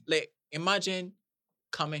Right. like imagine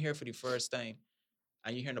coming here for the first time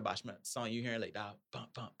and you hearing the bashment song, you hearing like that,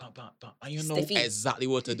 bump, bump, bump, bump, bump, and you know Stiffy. exactly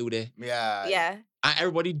what to do there. Yeah. Yeah. And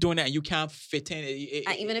everybody doing it and you can't fit in.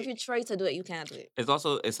 And even if you try to do it, you can't do it. It's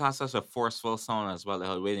also, it has such a forceful sound as well. Like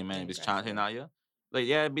how the way the man is chanting at you. Like,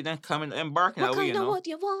 yeah, be then coming embarking What that way, kind you of know. what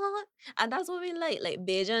you want? And that's what we like. Like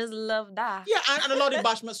Bajans love that. Yeah, and a lot of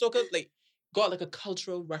bashment soca like got like a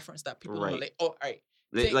cultural reference that people know. Right. Like, oh, all right.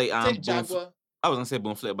 Like, Take Boom Jaguar. I was gonna say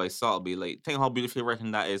Boom Flip by Salt be like, think how beautifully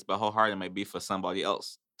written that is, but how hard it might be for somebody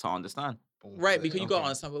else to understand. Right, because you got Okay.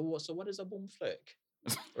 on something. So what is a boom flick?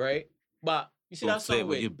 Right? But you see Boom that Flip song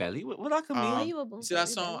with with your belly? What that could mean? Why you a boom you see that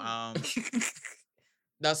flip, you song belly?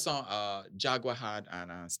 that song Jaguar had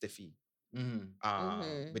and Stiffy.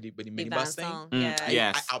 Mhm. With the The minibus dance thing. song. Mm, Yeah.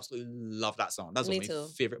 yes. I absolutely love that song. That's Me one of my too.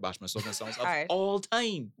 favorite bashment soca songs of Hard. all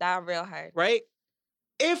time. That real hard. Right?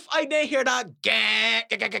 If I didn't hear that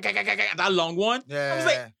that long one, I was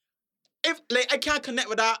like, Yeah. if like I can't connect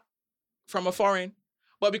with that from a foreign,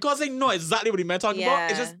 but because they know exactly what he meant talking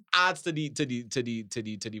about, it just Yeah. adds to the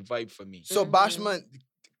vibe for me. So Mhm. Bashment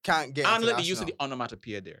can't get And like the international. use of the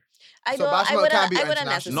onomatopoeia there. I So don't. I Bashment wouldn't. can't be I wouldn't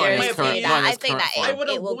international. Not in necessarily its current- say not in that. I its think current that form. I it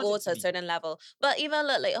wouldn't will want go it to to a be. certain level. But even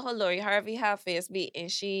look like Lori Harvey have face beat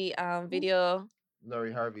and she video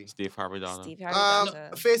Lori Harvey. Steve Harvey daughter. Steve Harvey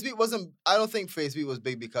daughter. Face Beat wasn't. I don't think Face Beat was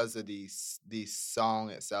big because of the song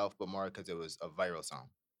itself, but more because it was a viral song.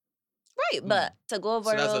 Right, but to go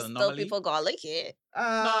So that's viral, an still anomaly? people gonna like it.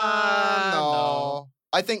 No.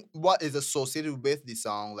 I think what is associated with the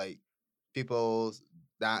song, like people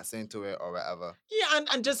dancing to it or whatever. Yeah,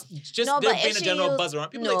 and just No, there but if being a she general used- buzz around.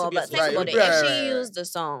 People no, like to be but think Right, about it. right, If right, she right. used the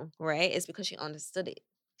song, right, it's because she understood it.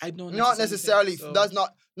 I don't Not necessarily. think so. That's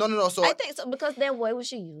not. No. So, I think so because then why would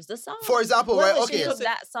she use the song? for example, Why right? would she Okay. use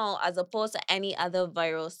that song as opposed to any other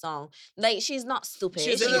viral song? Like she's not stupid.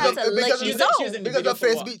 She's She in the has vid- to like because the she's song. in the Because video the for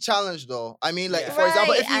Face what? Beat challenge, though. I mean, like Yeah. for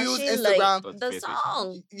example, if you and use she Instagram, liked the Face Beat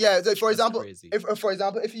song. yeah. So for That's example, crazy. for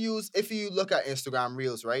example, if you look at Instagram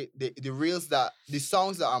Reels, right, the reels the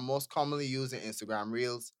songs that are most commonly used in Instagram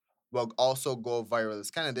Reels will also go viral. It's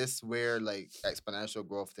kind of this weird like exponential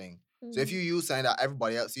growth thing. So if Mhm. you use something that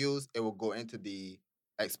everybody else use, it will go into the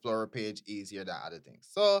Explorer page easier than other things.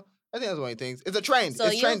 So I think that's one of the things. It's a trend. So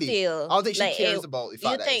it's you trendy. feel I don't think she like cares it- about the You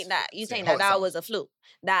fact think that you saying think how that it that sounds. was a fluke?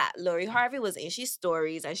 That Lori Harvey was in she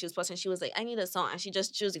stories and she was posting. She was like, "I need a song," and she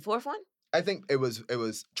just chose the fourth one. I think it was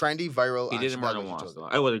trendy, viral. He and did she it more does than what she once, chose. though.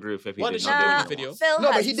 I would agree if he What did did she not do do in it the more video? than once. Phil No,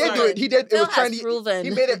 but has he did do it. proven- He did. It Phil was has trendy. proven He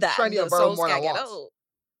made it that trendy the and viral songs more can than get once. out.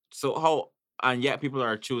 So how, and yet people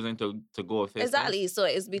are choosing to go with his Exactly. things? So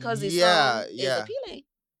it's because the Yeah, song yeah. is appealing.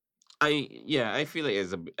 I feel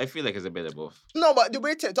like it's a bit of both. No, but the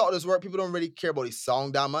way TikTok does work, people don't really care about the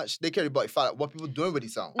song that much. They care about the fact what people doing with the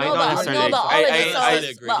song. I No, don't but necessarily- all I- of I- these I songs,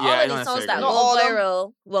 agree. but Yeah, all I of don't these songs necessarily that agree. go Not all of them.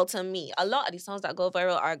 viral, well, to me, a lot of these songs that go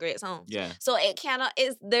viral are great songs. Yeah. So it cannot.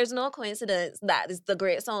 There's no coincidence that it's the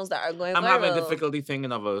great songs that are going I'm viral. having difficulty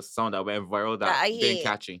thinking of a song that went viral That I that been hate.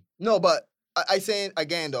 catchy. No, but I saying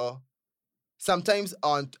again though, sometimes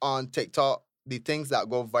on TikTok, the things that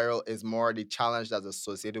go viral is more the challenge that's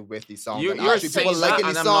associated with the song. You're than actually saying people that, liking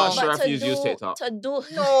and the I'm not song. sure But if you use TikTok. to do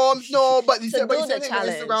No, but the To same do but the the same thing with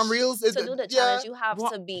Instagram challenge, Reels is to do the yeah. challenge, you have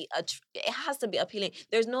What? to be it has to be appealing.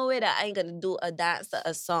 There's no way that I ain't gonna do a dance to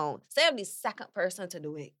a song. Say I'm the second person to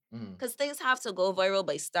do it. Mhm. Because things have to go viral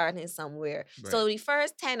by starting somewhere. So the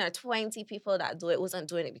first 10 or 20 people that do it wasn't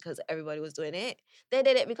doing it because everybody was doing it. They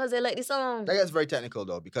did it because they like the song. That gets very technical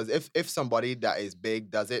though, because if somebody that is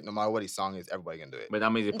big does it, no matter what the song is, everybody can do it. But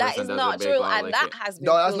that means the That person is does not it big true, or and like that it. has been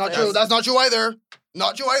No, that's not proven. true. That's not true either.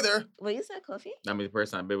 Not true either. What you said, Kofi? That means the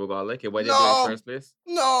person that big will go like it. Why did they do No. it in the first place?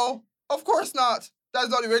 No, of course not. That's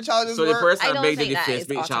not the way challenges So the work. person I that don't big did think the that face is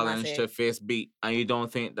beat challenge automatic. to face beat, and you don't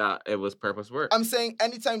think that it was purpose work? I'm saying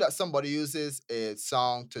anytime that somebody uses a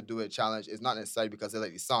song to do a challenge, it's not necessarily because they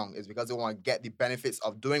like the song. It's because they want to get the benefits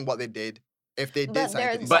of doing what they did if they did But something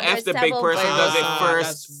to the there's- But song. if the There's big several person does it Ah,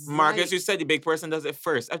 first, that's Marcus, right. you said the big person does it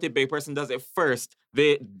first. If the big person does it first,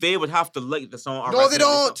 they would have to like the song. Or No, they resonate with the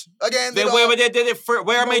song. don't. Again, they Then why don't. would they did it first?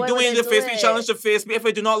 Why am But I why would doing they the do face beat it? challenge to face me if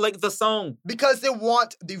I do not like the song? Because they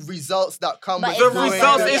want the results that come But with The it's not doing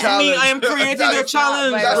results the viral is yet. me. challenge. I am creating the That's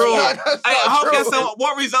challenge, viral bro. yet. That's How not can true. some?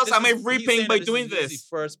 What results am I He's reaping saying by that doing this is this? the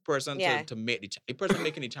first person Yeah. to make the person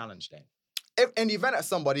making the challenge. Then If in the event that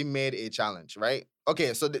somebody made a challenge, right?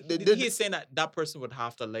 Okay, so he's saying that person would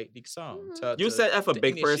have to like the song. You said if a to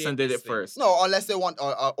big person initiate did this it thing. first. no, unless they want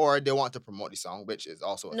or they want to promote the song, which is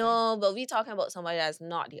also a thing. No, but we talking about somebody that's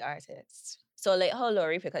not the artist. So like how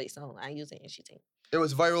Lori pick up the song and use it and she think. It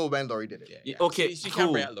was viral when Lori did it. Yeah, Yeah, yeah. okay, She can't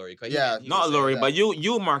cool. bring out Lori. 'cause Yeah, he Not was saying Lori, that. but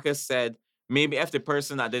you, Marcus said maybe if the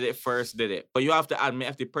person that did it first did it, but you have to admit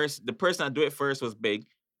if the person that do it first was big,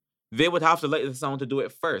 they would have to like the song to do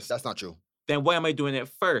it first. That's not true. Then why am I doing it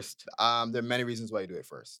first? There are many reasons why you do it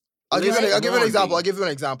first. I'll give you Listen, an come example. on, I'll give you an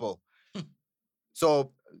example.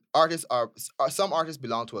 So artists some artists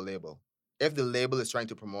belong to a label. If the label is trying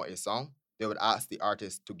to promote a song, they would ask the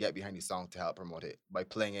artist to get behind the song to help promote it by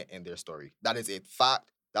playing it in their story. That is a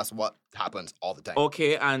fact. That's what happens all the time.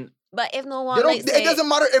 Okay, and But if no They one don't, like say, it doesn't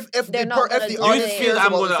matter if they're the not gonna if the do you artist it. feel cares I'm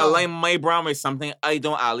about going the to song. align my brand with something I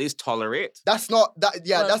don't at least tolerate? That's not that.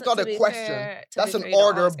 Yeah, Well, that's to- not to a be question. fair- to That's be an fair, you don't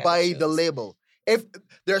order always gotta by the choose. label. If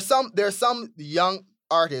there's some young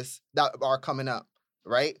artists that are coming up,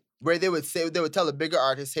 right? Where they would tell the bigger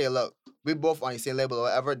artists, hey, look, we both on the same label or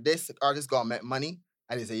whatever. This artist gonna make money,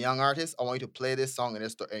 and he's a young artist. I want you to play this song in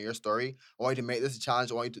your story. I want you to make this a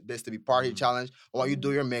challenge. I want this to be part of the challenge. I want you to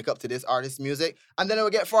do your makeup to this artist's music, and then it will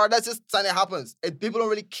get far. That's just something that happens. People don't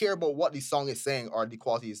really care about what the song is saying or the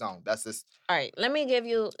quality of the song. That's just all right, let me give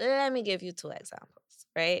you 2 examples,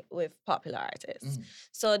 right? With popular artists. Mhm.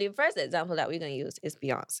 So the first example that we're gonna use is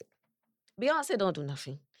Beyonce. Beyonce don't do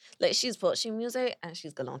nothing. Like she's put she music and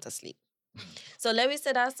she's gone to sleep. So let me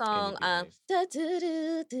say that song. And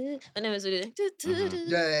it was Yeah.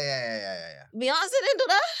 Beyonce didn't do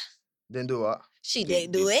that. Didn't do what? She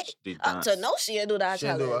didn't do it. Up to dance. no, she didn't do that She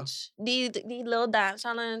didn't do what? challenge. The little dance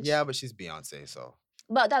challenge. Yeah, but she's Beyonce, so.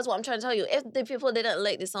 But that's what I'm trying to tell you. If the people didn't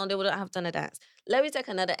like this song, they wouldn't have done a dance. Let me take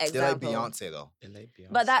another They like example. Beyonce, though. They like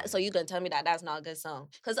But that, Beyonce. so you can tell me that that's not a good song.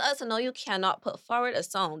 Because us to know you cannot put forward a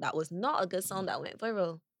song that was not a good song that went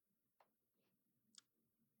viral.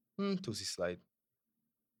 Tootsie Slide.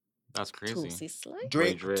 That's crazy. Tootsie Slide?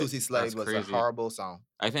 Drake, Drake, Tootsie Slide that's was a crazy. horrible song.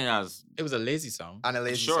 I think that's It was a lazy song. And a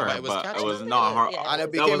lazy sure, song. but it was but catchy. it was I not don't hard. think it- yeah, And it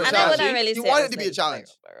that became was a And I challenge. wouldn't really He say wanted it it to was be a like challenge.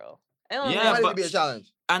 viral. He Yeah, wanted it but- to be a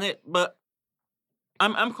challenge. And it, but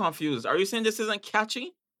I'm confused. Are you saying this isn't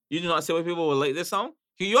catchy? You do not say what people would like this song?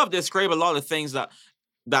 You have described a lot of things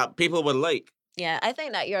that people would like. Yeah, I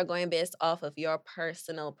think that you're going based off of your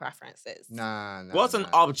personal preferences. Nah. What's an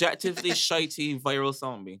nah. objectively shitey viral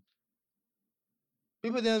song be?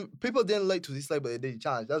 People didn't like Tootsie Slide, but they did the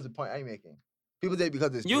challenge. That's the point I'm making. People did it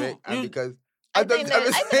because it's Drake and because I think I'm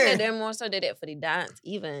that saying. they more so did it for the dance,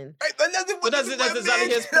 even. Hey, but that's that's exactly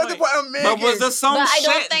his That's the point. point I'm making. But was the song But I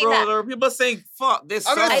don't shit, think bro? that- There were people saying, fuck this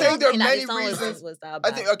I'm song. not I saying don't there are think that many the song reasons. was that I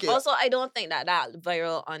bad. think- okay. Also, I don't think that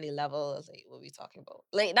viral on the level of like what we talking about.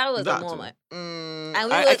 Like that was That a too. moment, Mm, and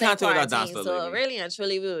we I was can't tell in you that dance quarantine, though, so lady. really and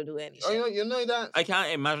truly we would do any shit. oh, you know that? I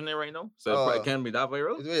can't imagine it right now. So Oh. it can't be that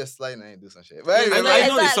viral. It's really a slide and I ain't do some shit. But anyway, I like,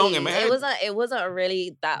 know the song in my head. It wasn't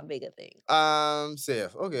really that big a thing.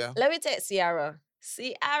 safe. Okay. Let me take Ciara.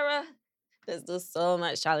 Ciara does do so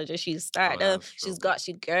much challenges. She started them. that's She's true. got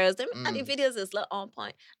she girls. Them and the Mm. videos is like on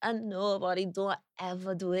point. And nobody don't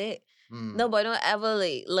ever do it. Mm. Nobody don't ever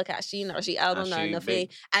like look at she or she album or she nothing.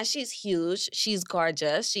 big. And she's huge. She's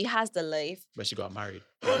gorgeous. She has the life. But she got married.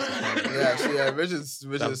 That was the problem. Yeah, which is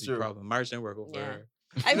That was the true. problem. Marriage didn't work out for Yeah. her.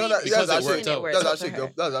 I No, mean, that- because that's it worked actually out. worked that's out actually for good.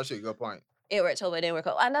 her. That's actually a good point. It worked out, but it didn't work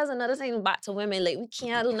out. And that's another thing back to women. Like we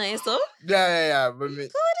can't do nothing. So Yeah. But me,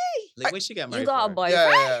 Like when she got married. you got a for? boyfriend.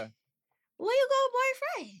 yeah. Why you got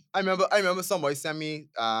a boyfriend? I remember somebody sent me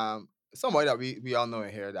somebody that we all know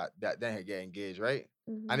in here that then had get engaged, right?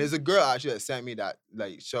 Mhm. And there's a girl actually that sent me that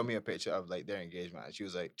like showed me a picture of like their engagement, and she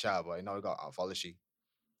was like, "Child boy, now we got unfollow she."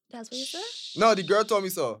 That's what you said. No, the girl told me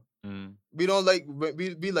so. Mm. We don't like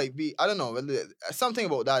we I don't know. Something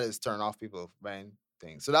about that is turn off people buying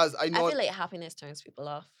things. So that's I I know. feel like happiness turns people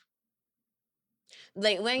off.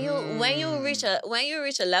 Like when you reach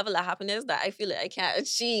a level of happiness that I feel like I can't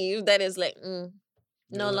achieve, that is like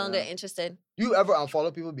no longer Yeah. interested. You ever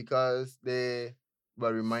unfollow people because they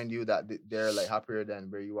will remind you that they're like happier than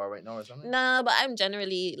where you are right now or something? Nah, but I'm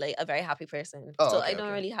generally like a very happy person, Oh, so okay, I don't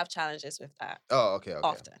okay. really have challenges with that Oh, okay.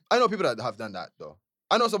 often. I know people that have done that though.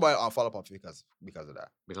 I know somebody unfollow Puffy because of that.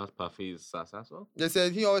 Because Puffy is successful. They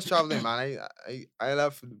said he always traveling, man. I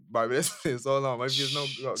left Barbados for so long. Maybe just no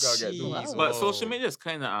gotta get through. Jeez. But Whoa. social media is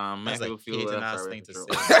kind of make That's people like feel hating left ass or thing to true.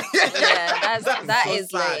 say. Yeah, that so is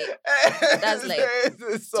sad. like that's like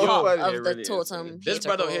it's so top funny. of It the really is, totem. really. This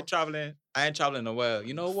brother hater here pool. traveling. I ain't traveling nowhere.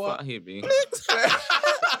 You know what? Fuck he be.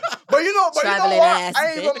 But you know Traveling what? ass, I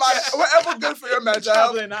ain't even bitch. mad. Whatever good for your mental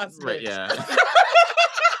health. Traveling ass. Right, bitch. yeah.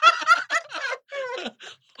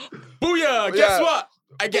 Booyah! Yeah. Guess what?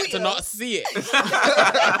 I get to not see it.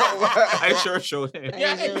 I sure showed him.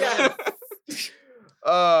 Yeah.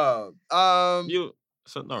 You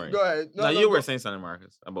so no worry. Go ahead. No, you go. were saying something,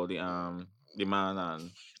 Marcus, about the man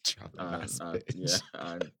and Traveling ass, yeah, bitch.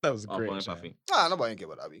 and That was great. Unfollowing Sean. Puffy. Nah, nobody care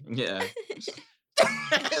about that. Be. Yeah.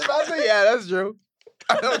 I say, yeah, that's true.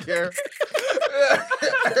 I don't care.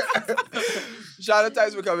 Shout out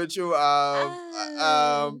times for coming through.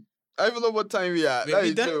 I don't even know what time we at. Wait, That we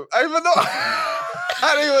is done? true. I don't even know.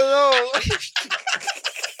 I don't even know.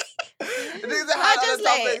 Niggas that had I just other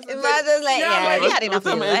like, topics and I things. just like, Yeah, yeah, like, we had enough what's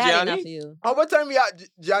of up, you. man, I had Gianni? enough of you. How much time we at,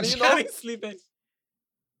 Johnny? You know? Johnny's sleeping.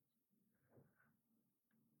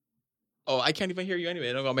 Oh, I can't even hear you anyway.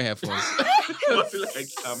 I don't got my headphones. I feel like a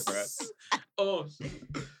camera. oh, shit.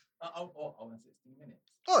 Oh, 16 minutes.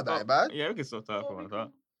 Oh, that ain't bad. Yeah, we can still talk about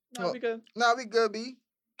that. No, we good. Nah, we good, B.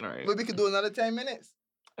 All right. But we could do another 10 minutes.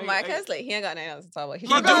 Marcus, like, he ain't got nothing else to talk about. He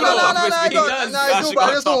No, just- no, no, I He don't. does. Nah, I do, Actually but I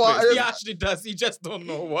got just don't want. topics. He actually does. He just don't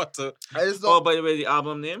know what to. I just Oh, don't. by the way, the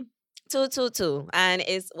album name? 222. And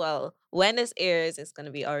it's, well, when this airs, it's going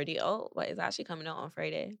to be already out, but it's actually coming out on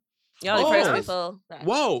Friday. Y'all the first Oh. people. that-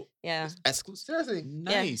 Whoa. Yeah. Exclusive. Seriously.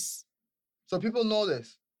 Nice. So people know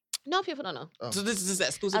this. No, people don't know. Oh. So this is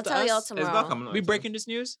exclusive I'll to tell y'all us? tomorrow. It's not coming out. We in breaking this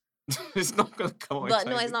news? time. It's not gonna come out. in But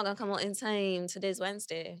no, time. it's not going to come out in time. Today's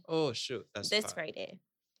Wednesday. Oh shoot. That's This fine. Friday.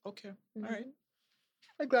 Okay. Mhm. All right.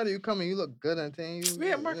 I'm glad that you coming. You look good and things.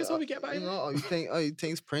 Yeah, Marcus, what we get by you you? know, you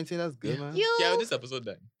think's printing. That's good, man. Yeah, this episode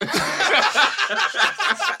done.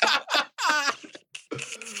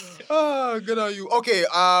 Oh, good on you. Okay,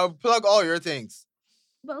 plug all your things.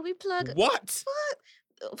 But we plug. What?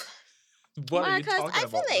 What are you Marcus, talking I feel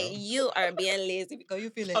about, like bro? you are being lazy because you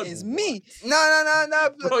feel like Plug it's what? me. Nah.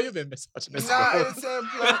 Bro, you've been misogynist. Nah, bro. it's saying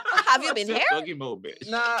plug. Have you been here? Doggy mode, bitch.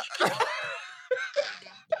 Nah.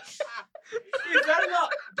 You better not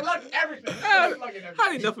plug everything. Had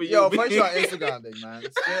enough of you. Yo, bitch. find you on Instagram, big man.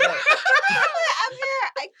 Straight up. I'm here.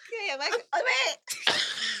 I can't.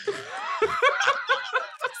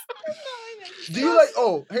 Do you like?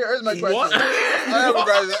 Oh, here's my question. What? I have a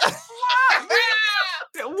question.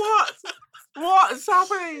 What? What is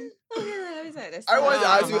happening? Okay, let me say this. I wanted to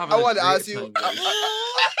ask I'm you. having I a wanted to great ask you. time,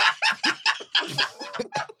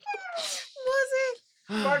 Was it?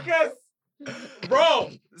 Marcus, bro,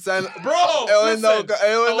 Son, bro. it was no Hold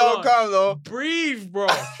on. come though. Breathe, bro.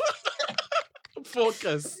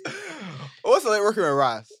 Focus. What's it like working with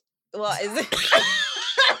Ross? What is it?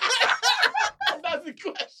 That's the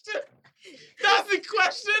question. That's the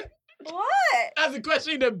question. What? That's the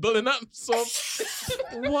question they're building up. So,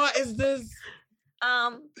 what is this?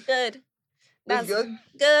 Good. That's good.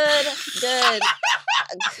 Good.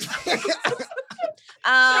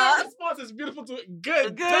 Your response is beautiful to it.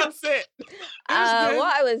 Good. That's it. good.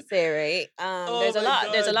 What I would say, right? There's a my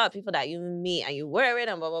lot. There's a God. lot of people that you meet and you work with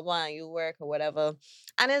and blah blah blah, and you work or whatever,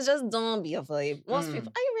 and it's just don't be a vibe. Most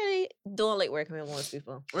people, I really don't like working with most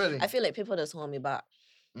people. Really? I feel like people just hold me back.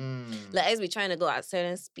 Mm. Like I be trying to go at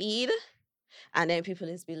certain speed, and then people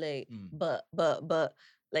just be like, but,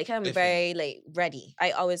 like I'm Different. very like ready.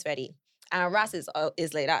 I always ready, and Ross is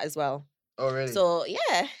like that as well. Oh, really? So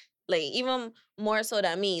yeah, like even more so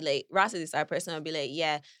than me, like Ross is the type of person I'll be like,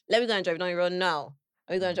 yeah, let me go and drive down the road now.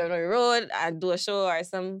 Are we gonna drive down the road and do a show or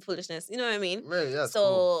some foolishness? You know what I mean? Really? That's So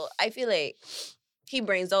cool. I feel like he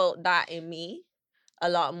brings out that in me a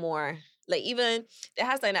lot more. Like even there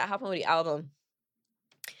has something that happened with the album.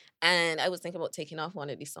 And I was thinking about taking off one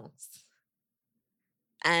of these songs.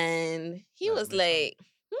 And he That's was my song. like,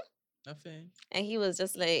 Nothing. and he was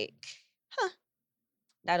just like,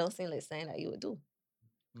 that don't seem like something that you would do.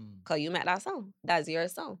 Cause you met that song. That's your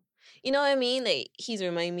song. You know what I mean? Like he's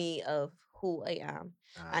reminding me of who I am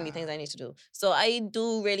and the things I need to do. So I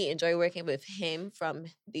do really enjoy working with him from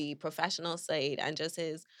the professional side and just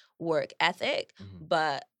his work ethic. Mhm.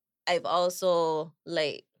 But I've also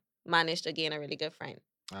like managed to gain a really good friend.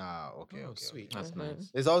 Okay, Oh, okay. sweet. Okay. That's Mhm.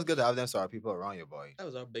 nice. It's always good to have them sort of people around you, boy. That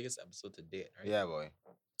was our biggest episode to date, right? Yeah, boy.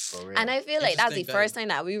 For real. And I feel like that's the Interesting first guy. time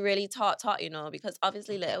that we really talked, you know, because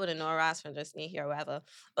obviously like I wouldn't know Ross from just me here or whatever.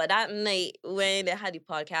 But that night when they had the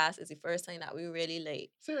podcast is the first time that we really like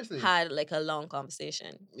Seriously. had like a long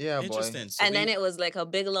conversation. Yeah, boy. Interesting. So And then it was like a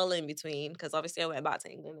big lull in between because obviously I went back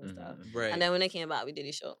to England and stuff. right. And then when I came back, we did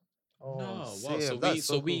the show. Oh, no, wow. Sam, So that's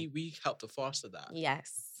we helped to foster that.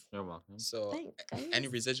 Yes. You're welcome. So Thanks, guys. any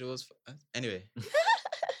residuals? Anyway.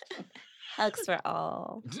 Hugs for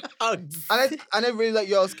all. Hugs. And I really like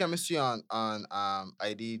y'all's chemistry on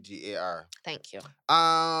IDGAR. Thank you.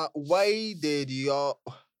 Why did you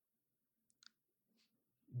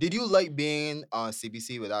like being on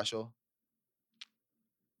CBC with that show?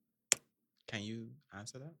 Can you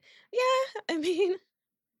answer that? Yeah, I mean,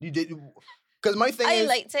 You did, because my thing I is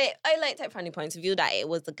liked it from the point of view that it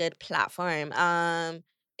was a good platform.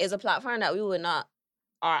 It's a platform that we would not,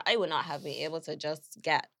 or I would not have been able to just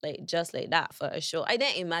get just like that for a show. I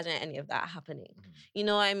didn't imagine any of that happening. You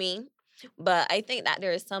know what I mean? But I think that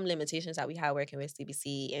there are some limitations that we had working with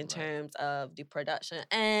CBC in terms of the production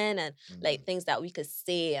and like things that we could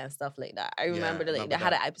say and stuff like that. I remember remember they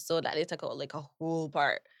had that. an episode that they took out like a whole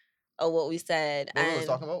part of what we said. what we was and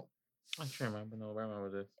talking about. I can't remember. No, I remember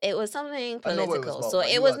this. it was something I know what it was political. about, So but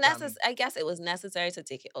it you was gotta tell me. necessary. I guess it was necessary to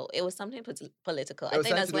take it out. It was something political. It I was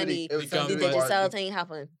think that's when sensitivity- the it was the sensitivity Digicel part. thing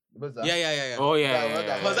happened. What's that? Yeah. Oh yeah. Yeah, yeah, what that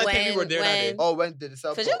yeah, Because yeah. I think we were there that day. Oh, when did the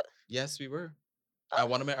self? Was you? Yes, we were.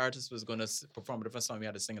 One of my artists was gonna perform a different song. We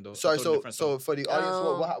had to sing a totally Sorry, so different song. for the audience,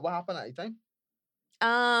 Oh. what happened at the time?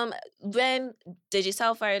 When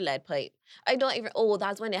Digicel Fire Lead Pipe, I don't even. Oh,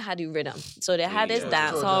 that's when they had the rhythm. So they had this Yeah,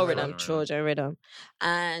 dance Trojan hall rhythm. rhythm, Trojan rhythm,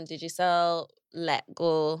 and Digicel let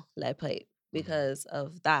go Lead Pipe because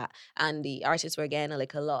of that, and the artists were getting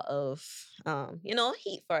like a lot of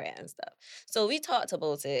heat for it and stuff. So we talked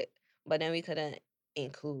about it, but then we couldn't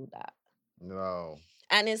include that. No.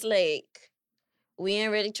 And it's like, we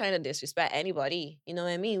ain't really trying to disrespect anybody. You know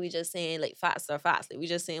what I mean? We just saying like facts are facts. Like we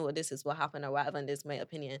just saying, well, this is what happened or whatever, and this is my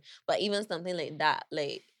opinion. But even something like that,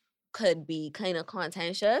 like could be kind of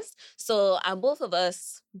contentious. So, and both of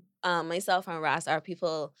us, myself and Ras, are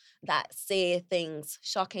people that say things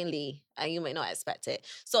shockingly and you might not expect it.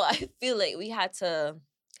 So I feel like we had to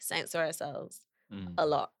censor ourselves a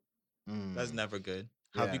lot. That's never good.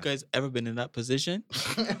 Have Yeah. you guys ever been in that position?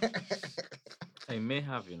 I may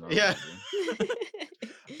have, you know. Yeah.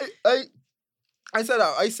 I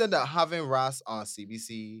said that having Ras on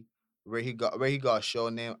CBC where he got a show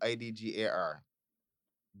named IDGAR.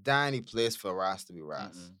 Danny place for Ras to be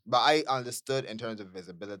Ras. But I understood in terms of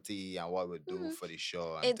visibility and what it would do for the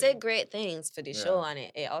show. And It did great things for the show, and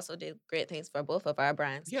it also did great things for both of our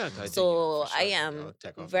brands. Yeah. So I am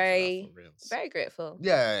very, very grateful.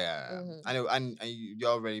 Yeah. And you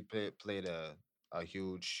already played a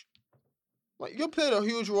huge. Well, you played a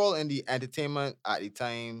huge role in the entertainment at the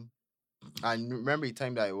time. And remember the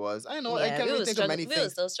time that it was. I know. I can't really think of many things. We were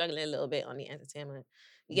still struggling a little bit on the entertainment.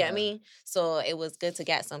 You get me? So it was good to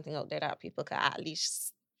get something out there that people could at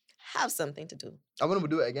least have something to do. I want to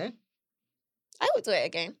do it again. I would do it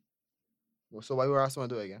again. So why would I also want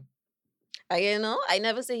to do it again? I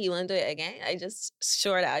never said he wouldn't do it again. I just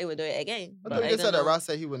sure that I would do it again. I thought you just said that Ross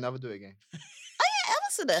said he would never do it again. I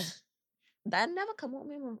said that. That never come on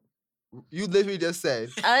me, mom. You literally just said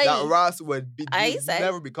that Ross would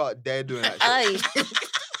never be caught dead doing that shit.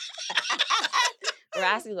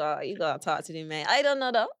 Ross, you gotta talk to the man. I don't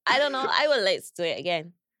know though. I would like to do it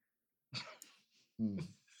again.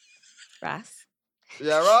 Ross.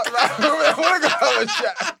 Yeah, Ross. I want to go have a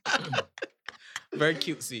chat. Very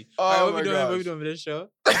cutesy. Oh, all right, what we doing with this show?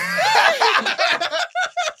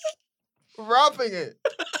 Rapping it.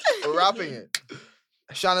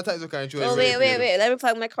 Shana types of country. Oh, wait. Let me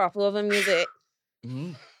plug my crop over music.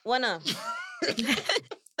 Wanna?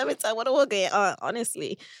 Let me tell you what I will get on,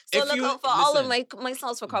 honestly. So look out for all of my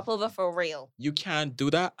songs for crop over for real. You can't do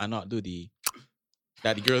that and not do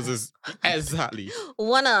that the girls is exactly.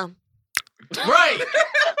 Wanna. Right.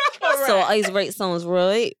 So I write songs,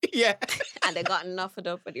 right? Yeah. And I got enough of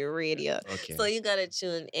them for the radio. Okay. So you gotta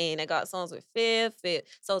tune in. I got songs with Fifth,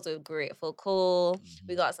 songs with Grateful Cole.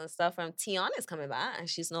 We got some stuff from Tion is coming back, and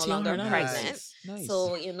she's no longer pregnant. Nice.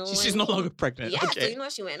 So she's no longer pregnant. Yeah. Okay. So you know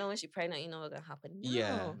she went on when she's pregnant. You know what's gonna happen. No.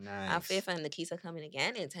 Yeah. Nice. And Fifth and Nikita coming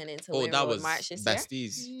again, intending to Oh, win that Road was March this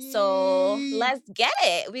besties. year. So let's get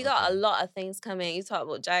it. We got a lot of things coming. You talked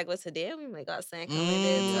about Jaguar today. We might got something coming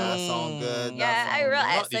in. That sound good. Yeah, I real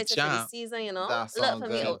Not the excited for the season, you know. That Look sound for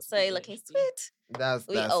me good. outside looking sweet. That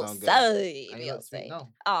We sound outside. good. We outside. No.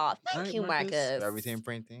 Oh, thank Right, you, Marcus. Marcus. Everything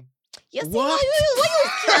printing. You see, What?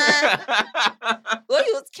 what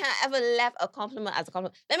you can't ever left a compliment as a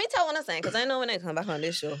compliment. Let me tell you what I'm saying, because I know when I come back on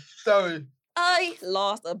this show, Sorry. I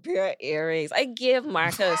lost a pair of earrings. I gave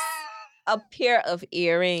Marcus a pair of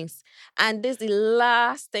earrings. And this is the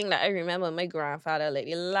last thing that I remember my grandfather, like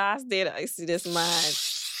the last day that I see this man.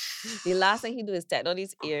 The last thing he do is take all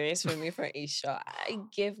these earrings from me for a shot. I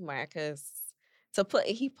give Marcus to put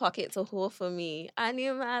in his pocket to hold for me. And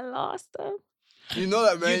the man lost them. You know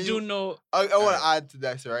that, man. You do know. I want to add to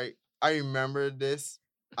that, right? I remember this,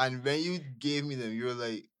 and when you gave me them, you were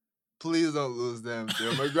like, "Please don't lose them."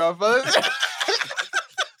 They're my grandfather's.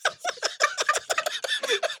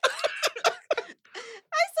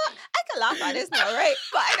 I can laugh at this now, right?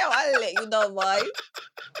 But I don't want to let you know, boy.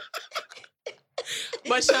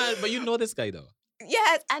 But Sean, but you know this guy though.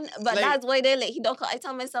 Yes, but Like- that's why they he don't. I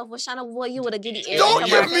tell myself, well, Shana, boy, you would have given the earrings. Don't to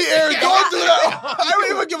give Marcus. me air. Don't do that. I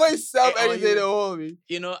don't even give myself Hey, anything to hold me.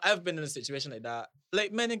 You know, I've been in a situation like that.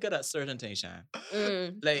 Like men ain't good at certain things, Sean.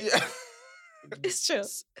 Mm, Like Yeah. it's true.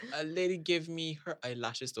 a lady gave me her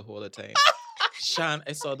eyelashes to hold the time. Sean,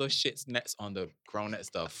 I saw those shits nets on the ground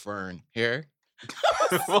next to a fern here.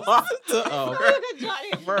 What?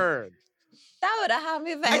 Fern. That would have had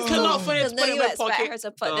me I vexed. cannot find it Because to then put in you my expect pocket. her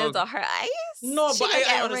to put this on her eyes. No, She but would I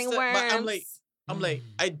get understand. But I'm ringworms. like,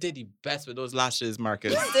 I did the best with those lashes,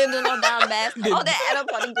 Marcus. You still do no damn best. Oh, they end up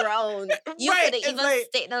on the ground. You Right, could have it's even like-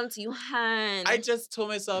 stick them to your hand. I just told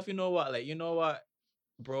myself, you know what,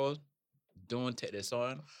 bro, don't take this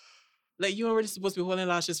on. Like you already supposed to be holding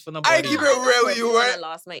lashes for nobody. I keep it real with you, I right?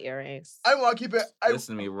 lost my earrings. I want to keep it.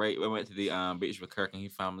 Listen to me, right? We went to the beach with Kirk and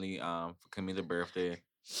his family for Camila's birthday.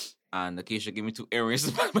 And Akeisha gave me 2 earrings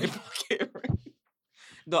in my pocket.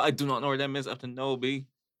 No, I do not know where them is up to no, B.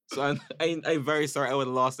 So I'm very sorry I would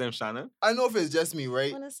have lost them, Shanna. I know if it's just me, I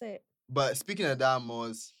right? want to say it. But speaking of that,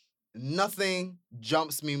 Mose, nothing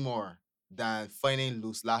jumps me more than finding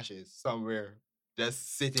loose lashes somewhere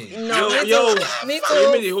just sitting. No, me yo, too. Me Oh,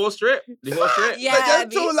 you mean too. the whole strip? The whole strip? Yeah, Like, there's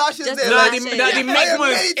B. 2 lashes Just there. the like, lashes. the Yeah. make I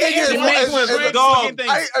ones. immediately The think make it's- ones, it's- dog.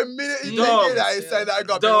 I immediately Dog. think that I said I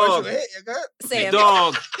got Dog. hit. You got? Same.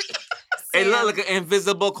 Dog. It looked like an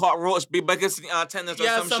invisible cockroach be biggest antennas or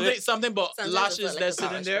Yeah, some shit. something about Sometimes lashes it's like that's a sitting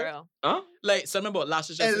college there. girl. Huh? Like something about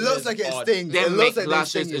lashes. Just It sitting looks there like is it odd. stings. Them It looks make like they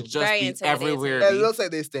lashes sting you. is just Very be intimidating. everywhere. It B. looks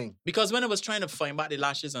like they sting. Because when I was trying to find back the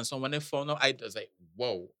lashes and so when they found out, I was like,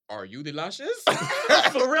 whoa, are you the lashes?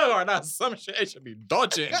 For real or not? Some shit I should be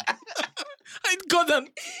dodging. I got them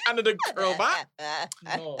under the curl back.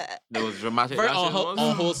 No. There was dramatic Very lashes. ones.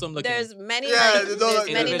 unwholesome looking. There's many Yeah, nights. they don't There's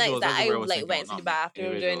look many good. nights that I Individuals, like went to the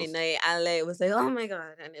bathroom during the night and like was like, oh my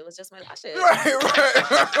god, and it was just my lashes.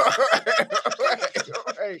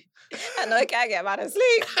 Right. I know I can't get back to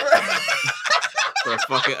sleep. For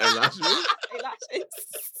fucking eyelashes. My lashes.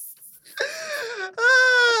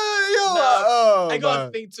 I got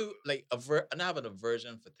a thing too, like and I have an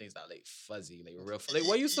aversion for things that are like fuzzy, like real like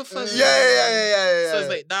why you so fuzzy? Yeah. So it's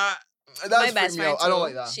like that. My That's best freak me friend out. I don't too.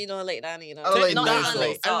 like that. She don't like that either. I don't like Not that. even Like,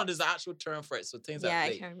 like I don't know socks. there's an actual term for it. So things Yeah, that I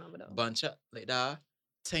like can't remember though. bunch up like that.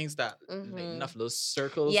 Things that like Mhm. enough little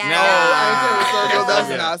circles. Yeah. No, Yeah. circles, that's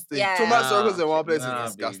Yeah. nasty. Yeah. Too much Nah. circles in one place Nah,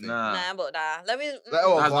 is disgusting. nah. Nah, about that. Let me. Like,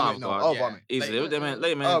 oh, That's vomit, not no. God. Oh, Yeah. vomit. Easy. Like, Let Oh, me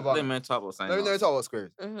vomit. talk about Let me know you talk about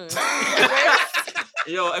squares.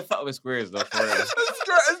 Yo, I fuck with squares though. For real.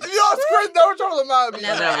 Squares never trouble the man. Never,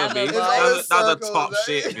 Never ever, be. boy. It's That's always the top circles,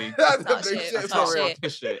 shit, eh? B. That's the Top big shit, shit top for real.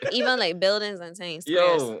 shit. Shit. Even like buildings and things.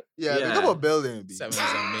 Squares. Yo. Yeah, think about building. B. 7 is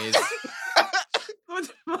amazing.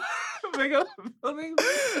 Big up building.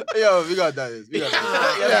 Yo, we got that. We got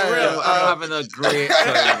that. Yeah, for real. I'm having a great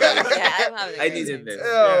time, guys. Yeah, I'm having a I great needed time this. too.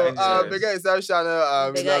 Yo, Yeah, big up yourself,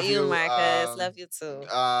 Shana. Big We up love you, Marcus. Um, Love you too.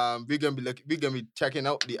 We're gonna be checking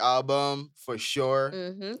out the album for sure.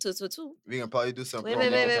 Mm-hmm. Two. We're gonna probably do some. Wait,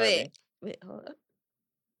 promo. Wait, hold up.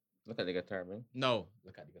 Look at the guitar, man. No,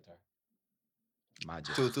 look at the guitar.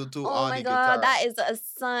 Magic. 222 Oh on my the god, guitar. that is a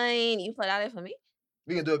sign. You put that in for me?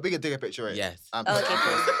 We can do it. We can take a picture, right? Yes. And Okay, post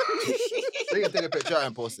cool. it. We can take a picture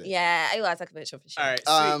and post it. Yeah, I gotta take a picture for sure. All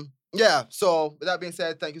right. Sweet. Yeah. So with that being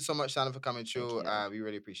said, thank you so much, Shannon, for coming through. you. We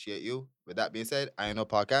really appreciate you. With that being said, I know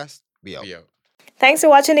podcast. We out. Yo. Thanks for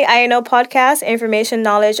watching the INO podcast, Information,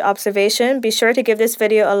 Knowledge, Observation. Be sure to give this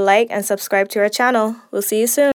video a like and subscribe to our channel. We'll see you soon.